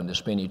heaven to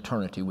spend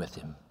eternity with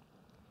him.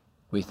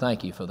 We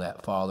thank you for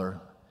that, Father.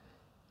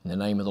 In the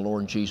name of the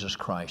Lord Jesus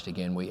Christ,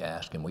 again we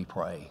ask and we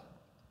pray.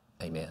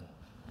 Amen.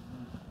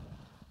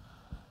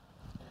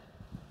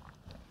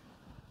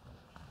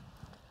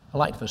 I'd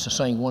like for us to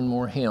sing one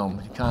more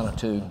hymn, kind of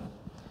to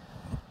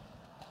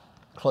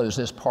close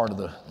this part of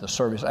the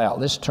service out.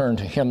 Let's turn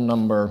to hymn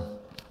number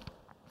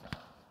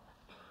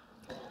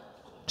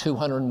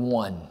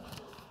 201.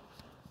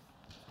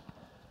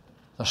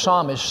 The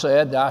psalmist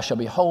said, "I shall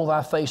behold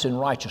thy face in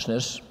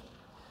righteousness.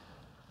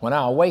 When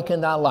I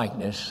awaken thy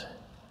likeness,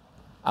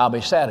 I'll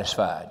be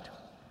satisfied."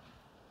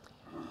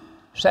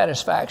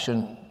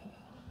 Satisfaction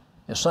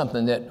is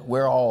something that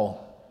we're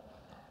all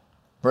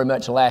very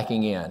much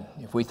lacking in.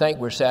 If we think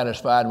we're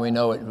satisfied, we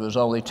know it was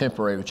only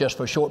temporary. It was just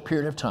for a short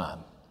period of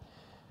time.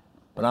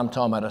 But I'm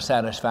talking about a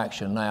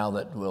satisfaction now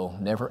that will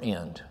never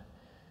end.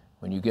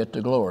 When you get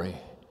to glory,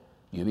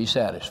 you'll be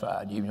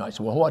satisfied. You might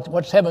say, well,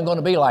 what's heaven going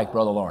to be like,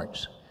 Brother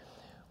Lawrence?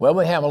 Well,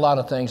 we have a lot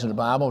of things in the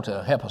Bible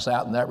to help us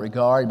out in that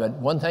regard, but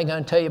one thing I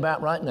can tell you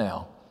about right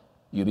now,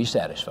 you'll be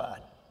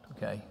satisfied.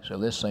 Okay, so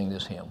let's sing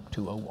this hymn,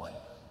 201.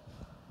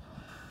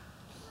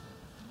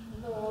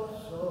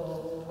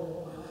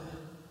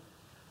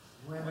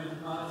 When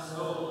my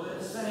soul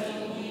is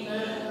singing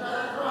in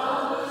that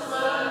promised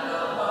land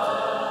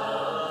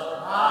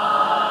above,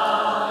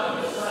 I'll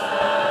be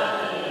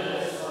satisfied.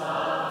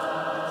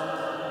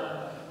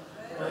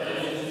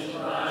 Praising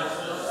Christ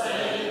the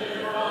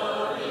Savior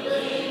for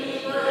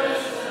redeeming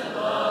grace and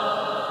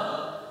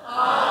love,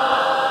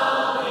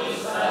 I'll be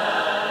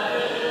satisfied.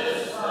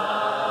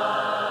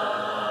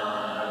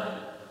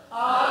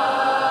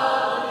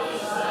 I'll be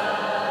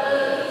satisfied.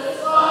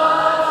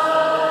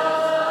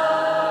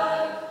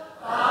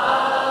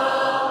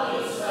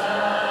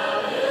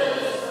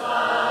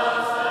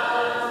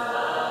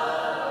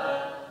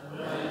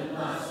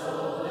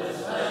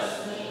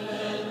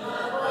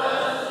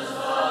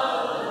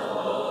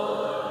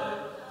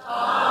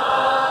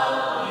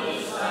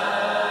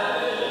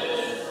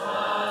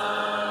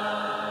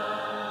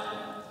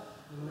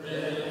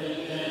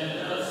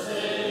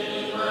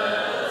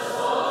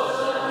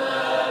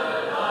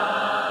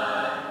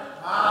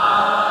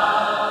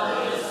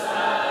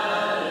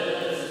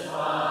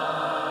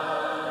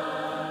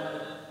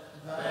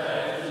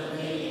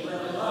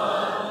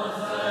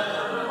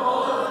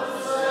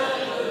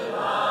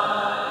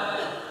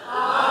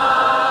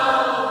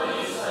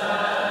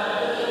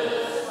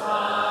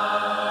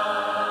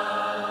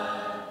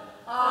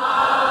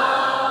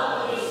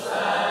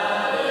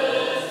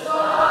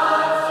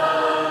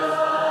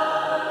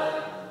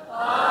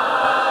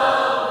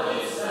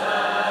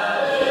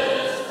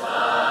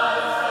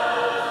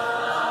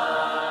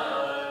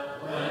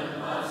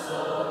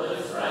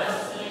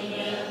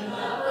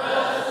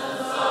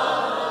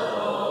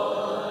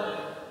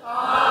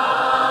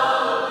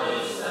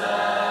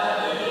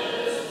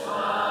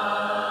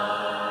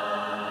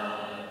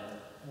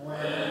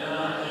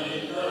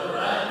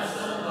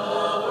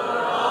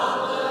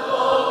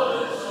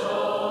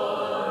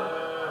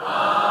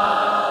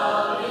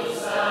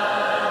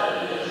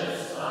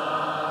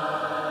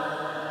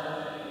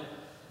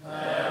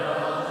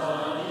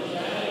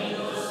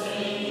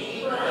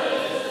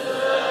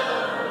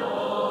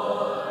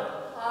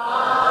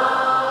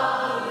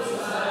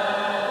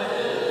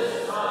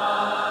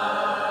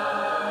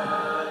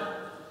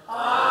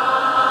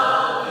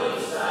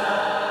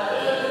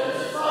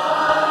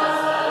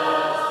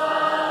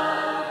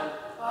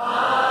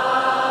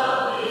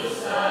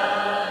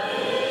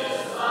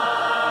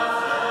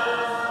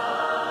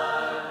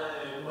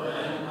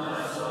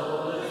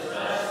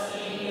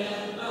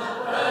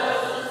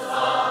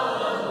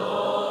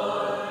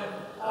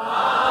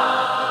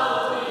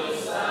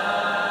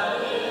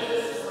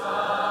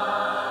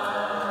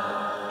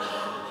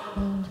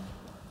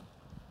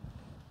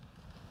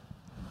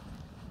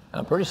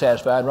 I'm pretty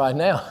satisfied right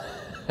now.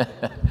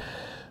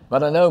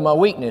 But I know my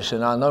weakness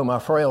and I know my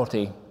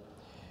frailty.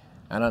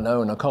 And I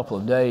know in a couple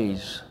of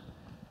days,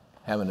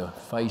 having to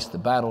face the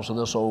battles of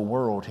this old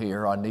world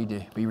here, I need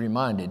to be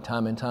reminded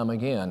time and time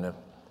again of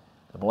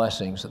the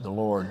blessings that the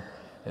Lord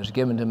has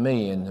given to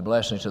me and the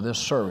blessings of this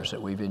service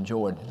that we've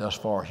enjoyed thus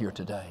far here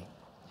today.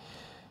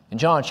 In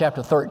John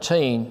chapter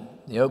 13,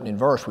 the opening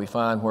verse we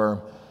find where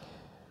it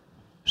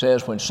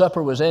says, when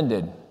supper was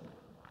ended,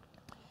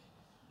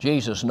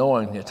 Jesus,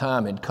 knowing the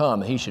time had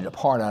come that he should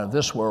depart out of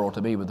this world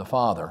to be with the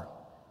Father,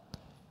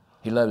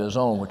 he loved his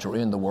own which were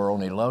in the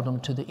world, and he loved them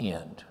to the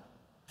end.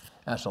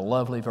 That's a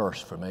lovely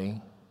verse for me.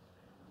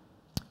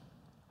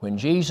 When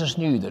Jesus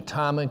knew the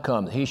time had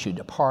come that he should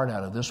depart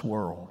out of this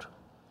world,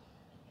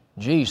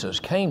 Jesus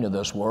came to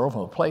this world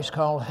from a place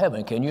called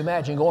heaven. Can you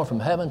imagine going from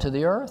heaven to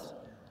the earth?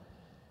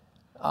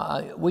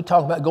 We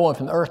talk about going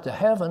from earth to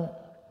heaven,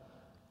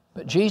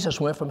 but Jesus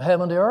went from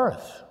heaven to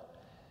earth.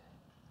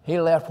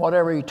 He left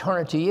whatever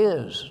eternity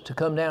is to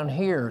come down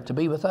here to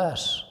be with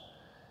us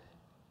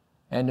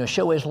and to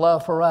show his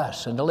love for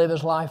us and to live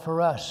his life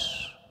for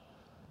us.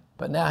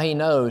 But now he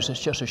knows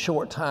it's just a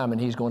short time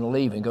and he's going to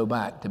leave and go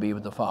back to be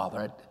with the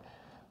Father. It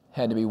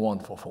had to be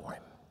wonderful for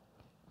him.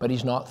 But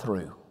he's not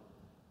through.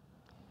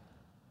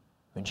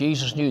 When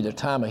Jesus knew the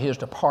time of his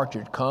departure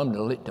had come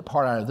to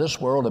depart out of this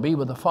world to be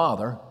with the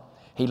Father,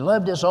 he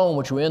loved his own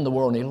which were in the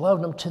world, and he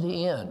loved them to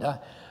the end.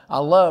 I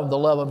love the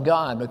love of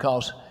God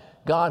because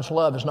God's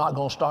love is not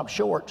going to stop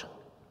short.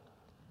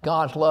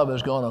 God's love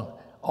is going to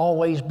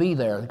always be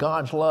there.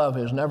 God's love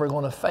is never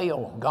going to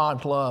fail.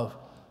 God's love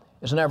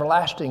is an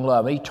everlasting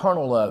love,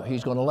 eternal love.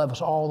 He's going to love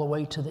us all the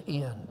way to the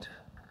end.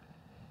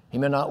 He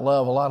may not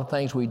love a lot of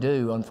things we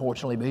do,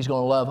 unfortunately, but he's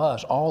going to love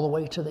us all the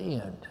way to the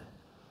end.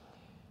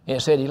 And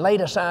it said he laid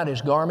aside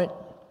his garment.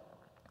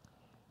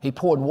 He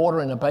poured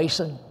water in a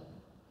basin.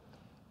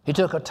 He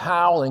took a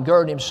towel and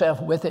girded himself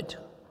with it.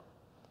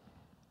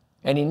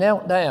 And he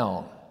knelt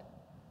down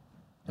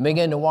and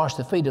began to wash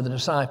the feet of the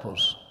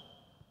disciples.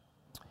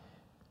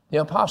 The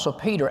Apostle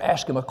Peter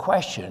asked him a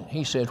question.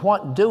 He said,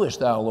 "What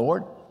doest thou,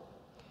 Lord?"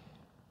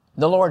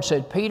 The Lord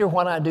said, "Peter,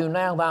 what I do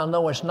now thou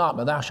knowest not,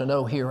 but thou shalt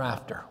know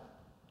hereafter."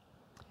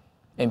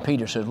 And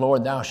Peter said,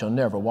 "Lord, thou shalt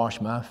never wash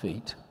my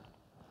feet."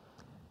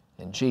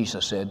 And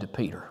Jesus said to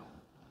Peter,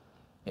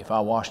 "If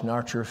I wash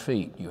not your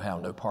feet, you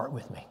have no part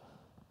with me."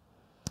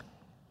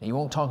 Now, he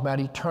won't talk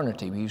about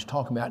eternity, but he's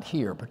talking about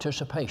here,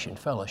 participation,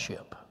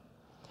 fellowship.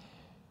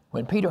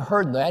 When Peter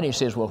heard that, he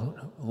says, "Well,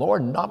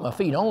 Lord, not my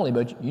feet only,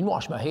 but you can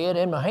wash my head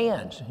and my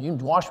hands. You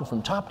can wash me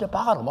from top to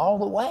bottom all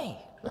the way."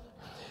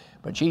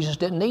 But Jesus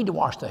didn't need to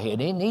wash the head.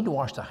 He didn't need to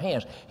wash the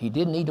hands. He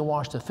didn't need to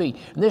wash the feet.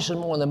 And this is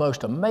one of the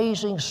most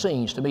amazing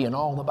scenes to me in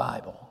all the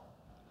Bible.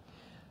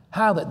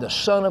 How that the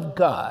Son of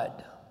God,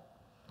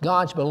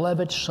 God's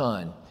beloved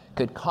Son,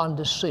 could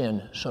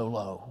condescend so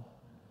low.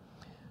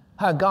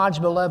 How God's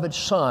beloved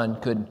Son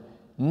could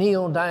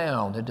kneel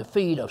down at the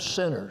feet of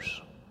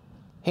sinners.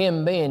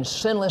 Him being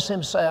sinless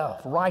himself,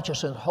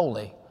 righteous and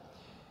holy,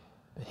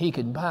 but he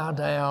could bow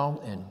down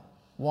and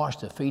wash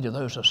the feet of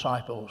those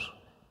disciples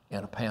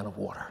in a pan of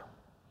water.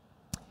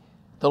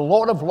 The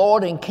Lord of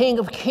Lords and King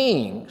of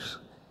Kings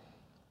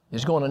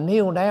is going to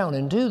kneel down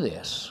and do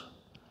this.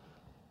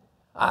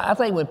 I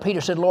think when Peter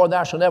said, "Lord,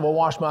 thou shalt never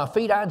wash my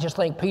feet," I just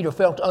think Peter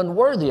felt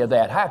unworthy of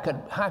that. How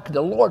could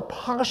the Lord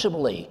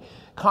possibly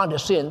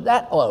condescend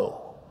that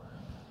low?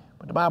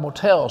 But the Bible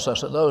tells us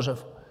that those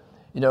of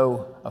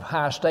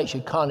high estate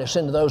should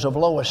condescend to those of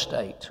low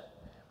estate.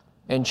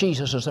 And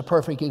Jesus is a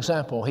perfect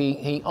example.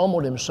 He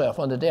humbled himself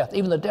unto death,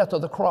 even the death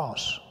of the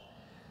cross.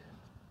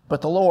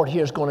 But the Lord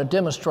here is going to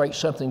demonstrate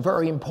something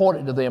very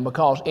important to them,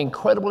 because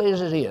incredibly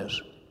as it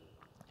is,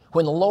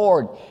 when the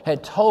Lord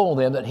had told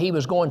them that he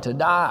was going to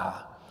die,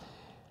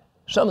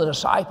 some of the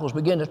disciples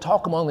began to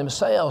talk among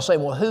themselves,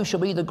 saying, "Well, who shall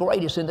be the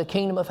greatest in the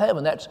kingdom of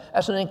heaven?"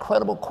 That's an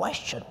incredible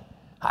question.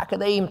 How could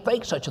they even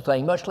think such a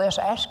thing, much less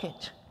ask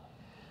it?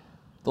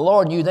 The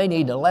Lord knew they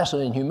needed a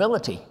lesson in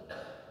humility.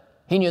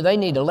 He knew they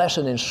needed a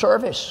lesson in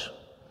service.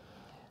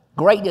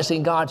 Greatness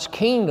in God's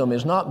kingdom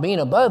is not being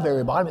above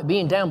everybody, but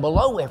being down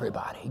below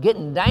everybody,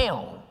 getting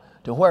down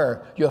to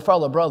where your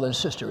fellow brother and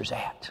sister is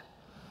at.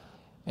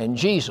 And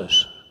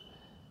Jesus,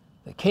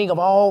 the King of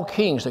all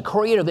kings, the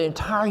creator of the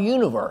entire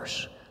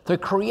universe, the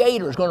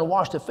creator is going to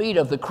wash the feet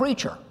of the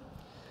creature.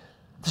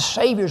 The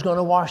Savior is going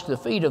to wash the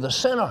feet of the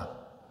sinner.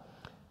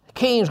 The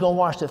King is going to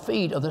wash the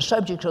feet of the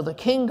subjects of the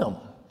kingdom.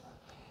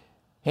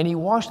 And he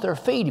washed their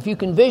feet. If you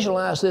can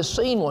visualize this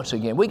scene once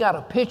again, we got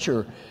a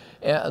picture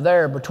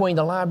there between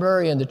the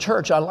library and the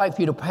church. I'd like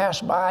for you to pass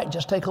by and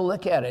just take a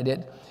look at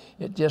it.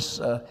 It just,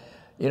 a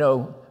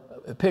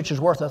picture's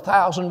worth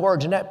 1,000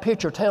 words, and that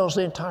picture tells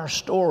the entire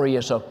story.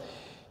 It's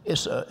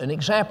an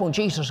example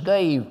Jesus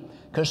gave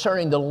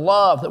concerning the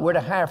love that we're to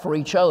have for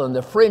each other, and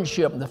the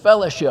friendship and the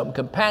fellowship and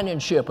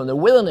companionship and the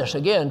willingness,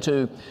 again,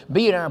 to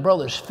be at our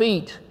brother's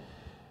feet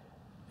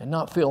and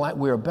not feel like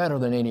we're better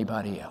than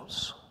anybody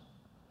else.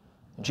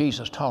 And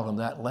Jesus taught them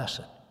that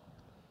lesson.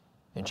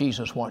 And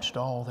Jesus washed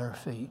all their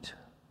feet.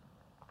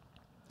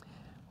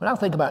 When I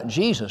think about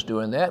Jesus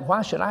doing that,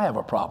 why should I have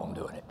a problem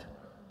doing it?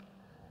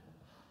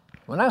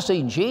 When I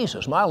see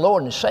Jesus, my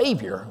Lord and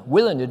Savior,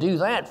 willing to do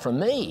that for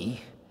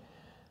me,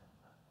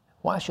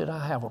 why should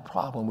I have a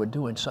problem with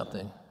doing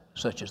something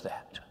such as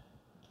that?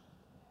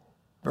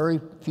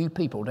 Very few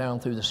people down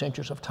through the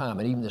centuries of time,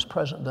 and even this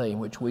present day in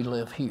which we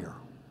live here,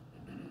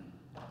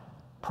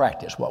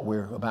 practice what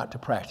we're about to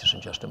practice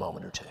in just a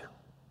moment or two.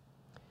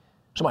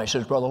 Somebody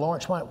says, Brother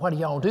Lawrence, why do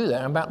y'all do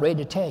that? I'm about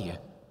ready to tell you.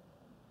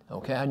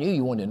 Okay, I knew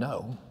you wanted to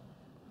know.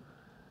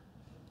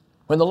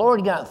 When the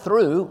Lord got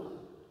through,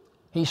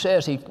 he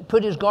says, he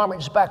put his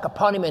garments back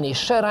upon him and he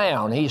sat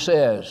down, he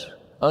says,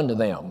 unto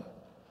them.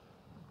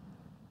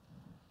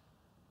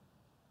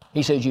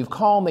 He says, you've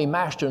called me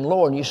Master and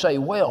Lord, and you say,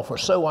 well, for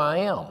so I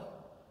am.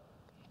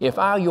 If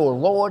I, your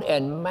Lord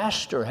and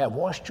Master, have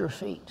washed your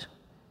feet,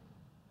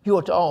 you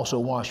ought to also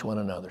wash one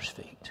another's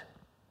feet.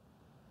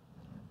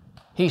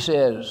 He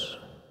says,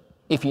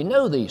 if you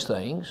know these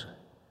things,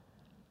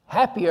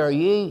 happy are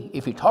ye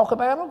if you talk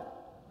about them?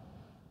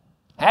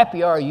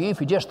 Happy are ye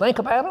if you just think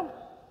about them?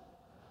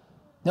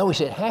 No, he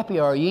said, happy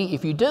are ye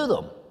if you do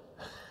them.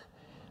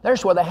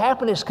 There's where the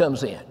happiness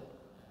comes in.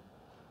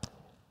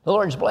 The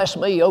Lord's blessed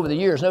me over the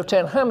years. No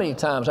telling how many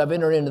times I've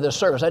entered into this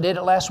service. I did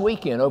it last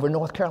weekend over in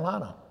North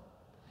Carolina.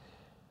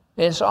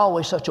 And it's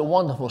always such a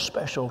wonderful,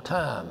 special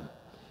time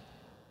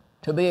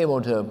to be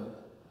able to,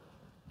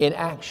 in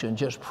action,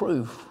 just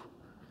try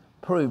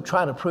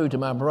to prove to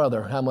my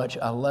brother how much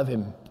I love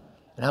him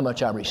and how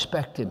much I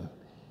respect him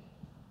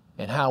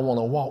and how I want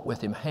to walk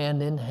with him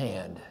hand in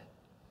hand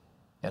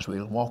as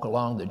we walk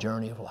along the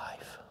journey of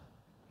life.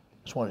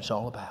 That's what it's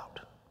all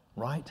about,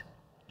 right?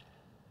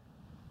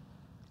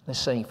 Let's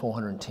sing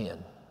 410.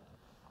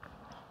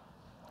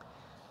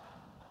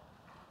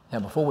 Now,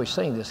 before we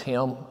sing this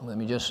hymn, let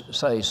me just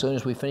say, as soon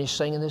as we finish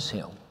singing this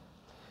hymn,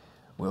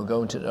 we'll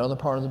go into the other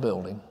part of the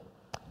building.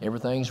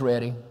 Everything's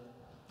ready.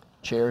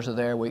 Chairs are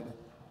there.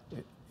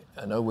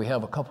 I know we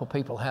have a couple of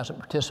people who hasn't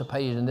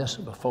participated in this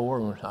before,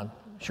 and I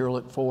sure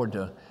look forward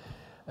to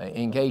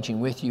engaging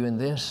with you in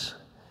this.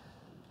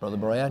 Brother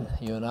Brad,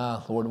 you and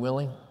I, Lord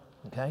willing,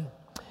 okay?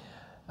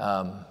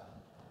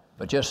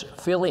 But just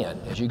fill in.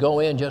 As you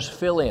go in, just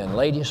fill in.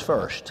 Ladies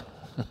first.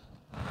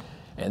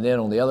 And then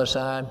on the other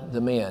side,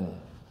 the men.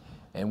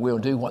 And we'll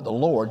do what the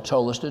Lord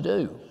told us to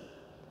do.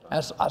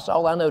 That's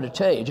all I know to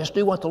tell you. Just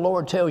do what the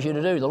Lord tells you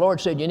to do. The Lord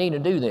said you need to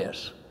do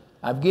this.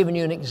 I've given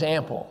you an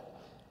example.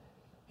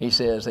 He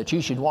says that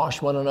you should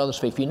wash one another's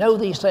feet. If you know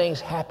these things,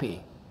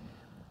 happy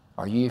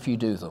are ye if you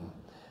do them.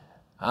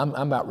 I'm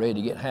about ready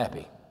to get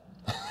happy.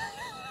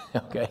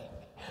 Okay?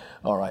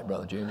 All right,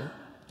 Brother Junior.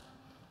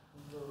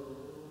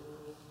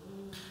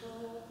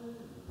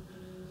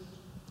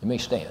 You may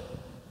stand.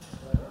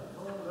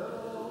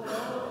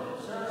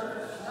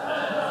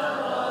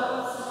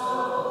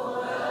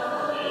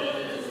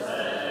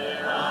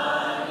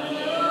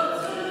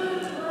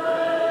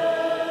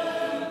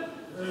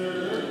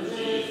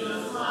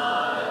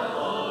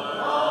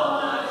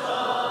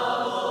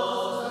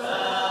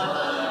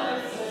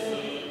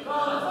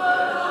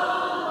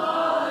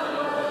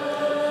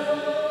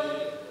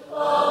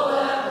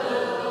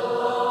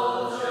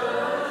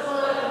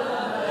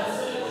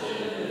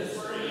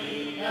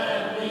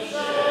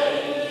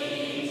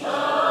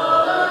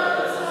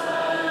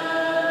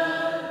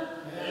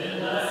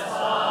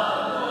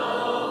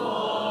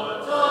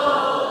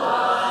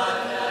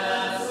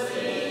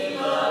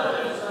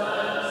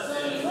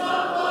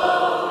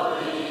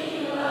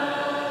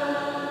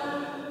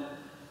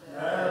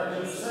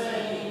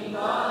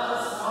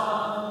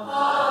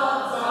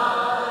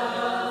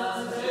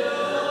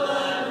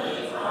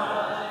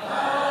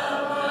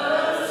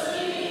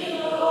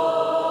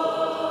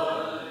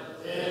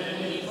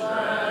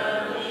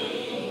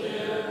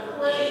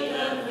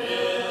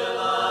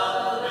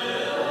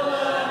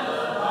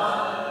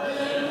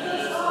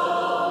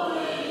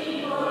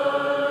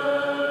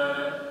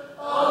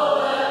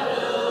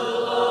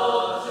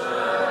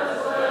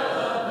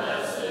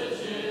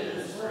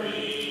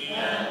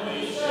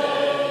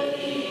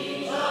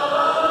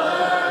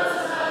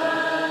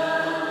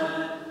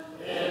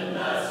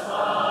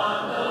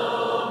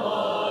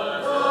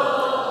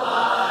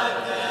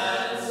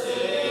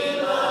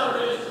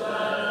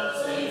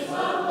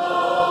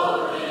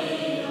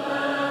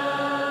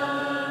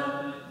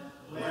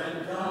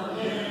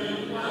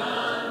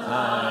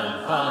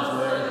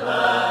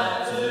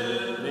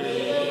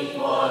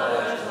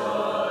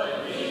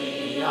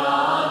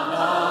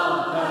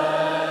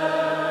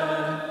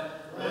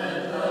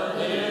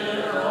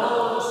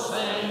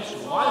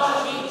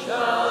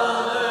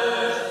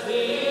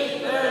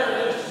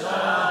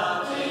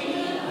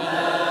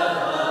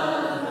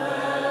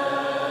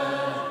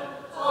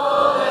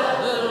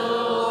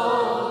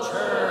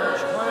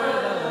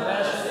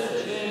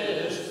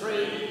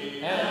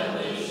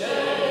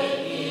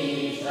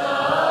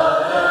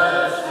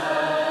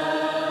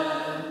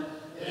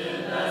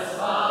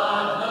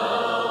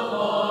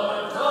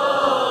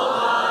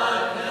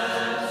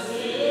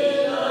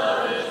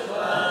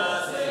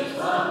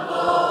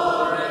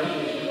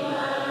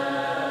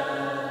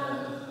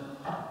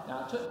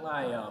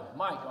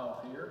 Mic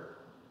off here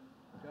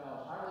because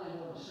I really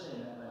want to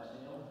sing that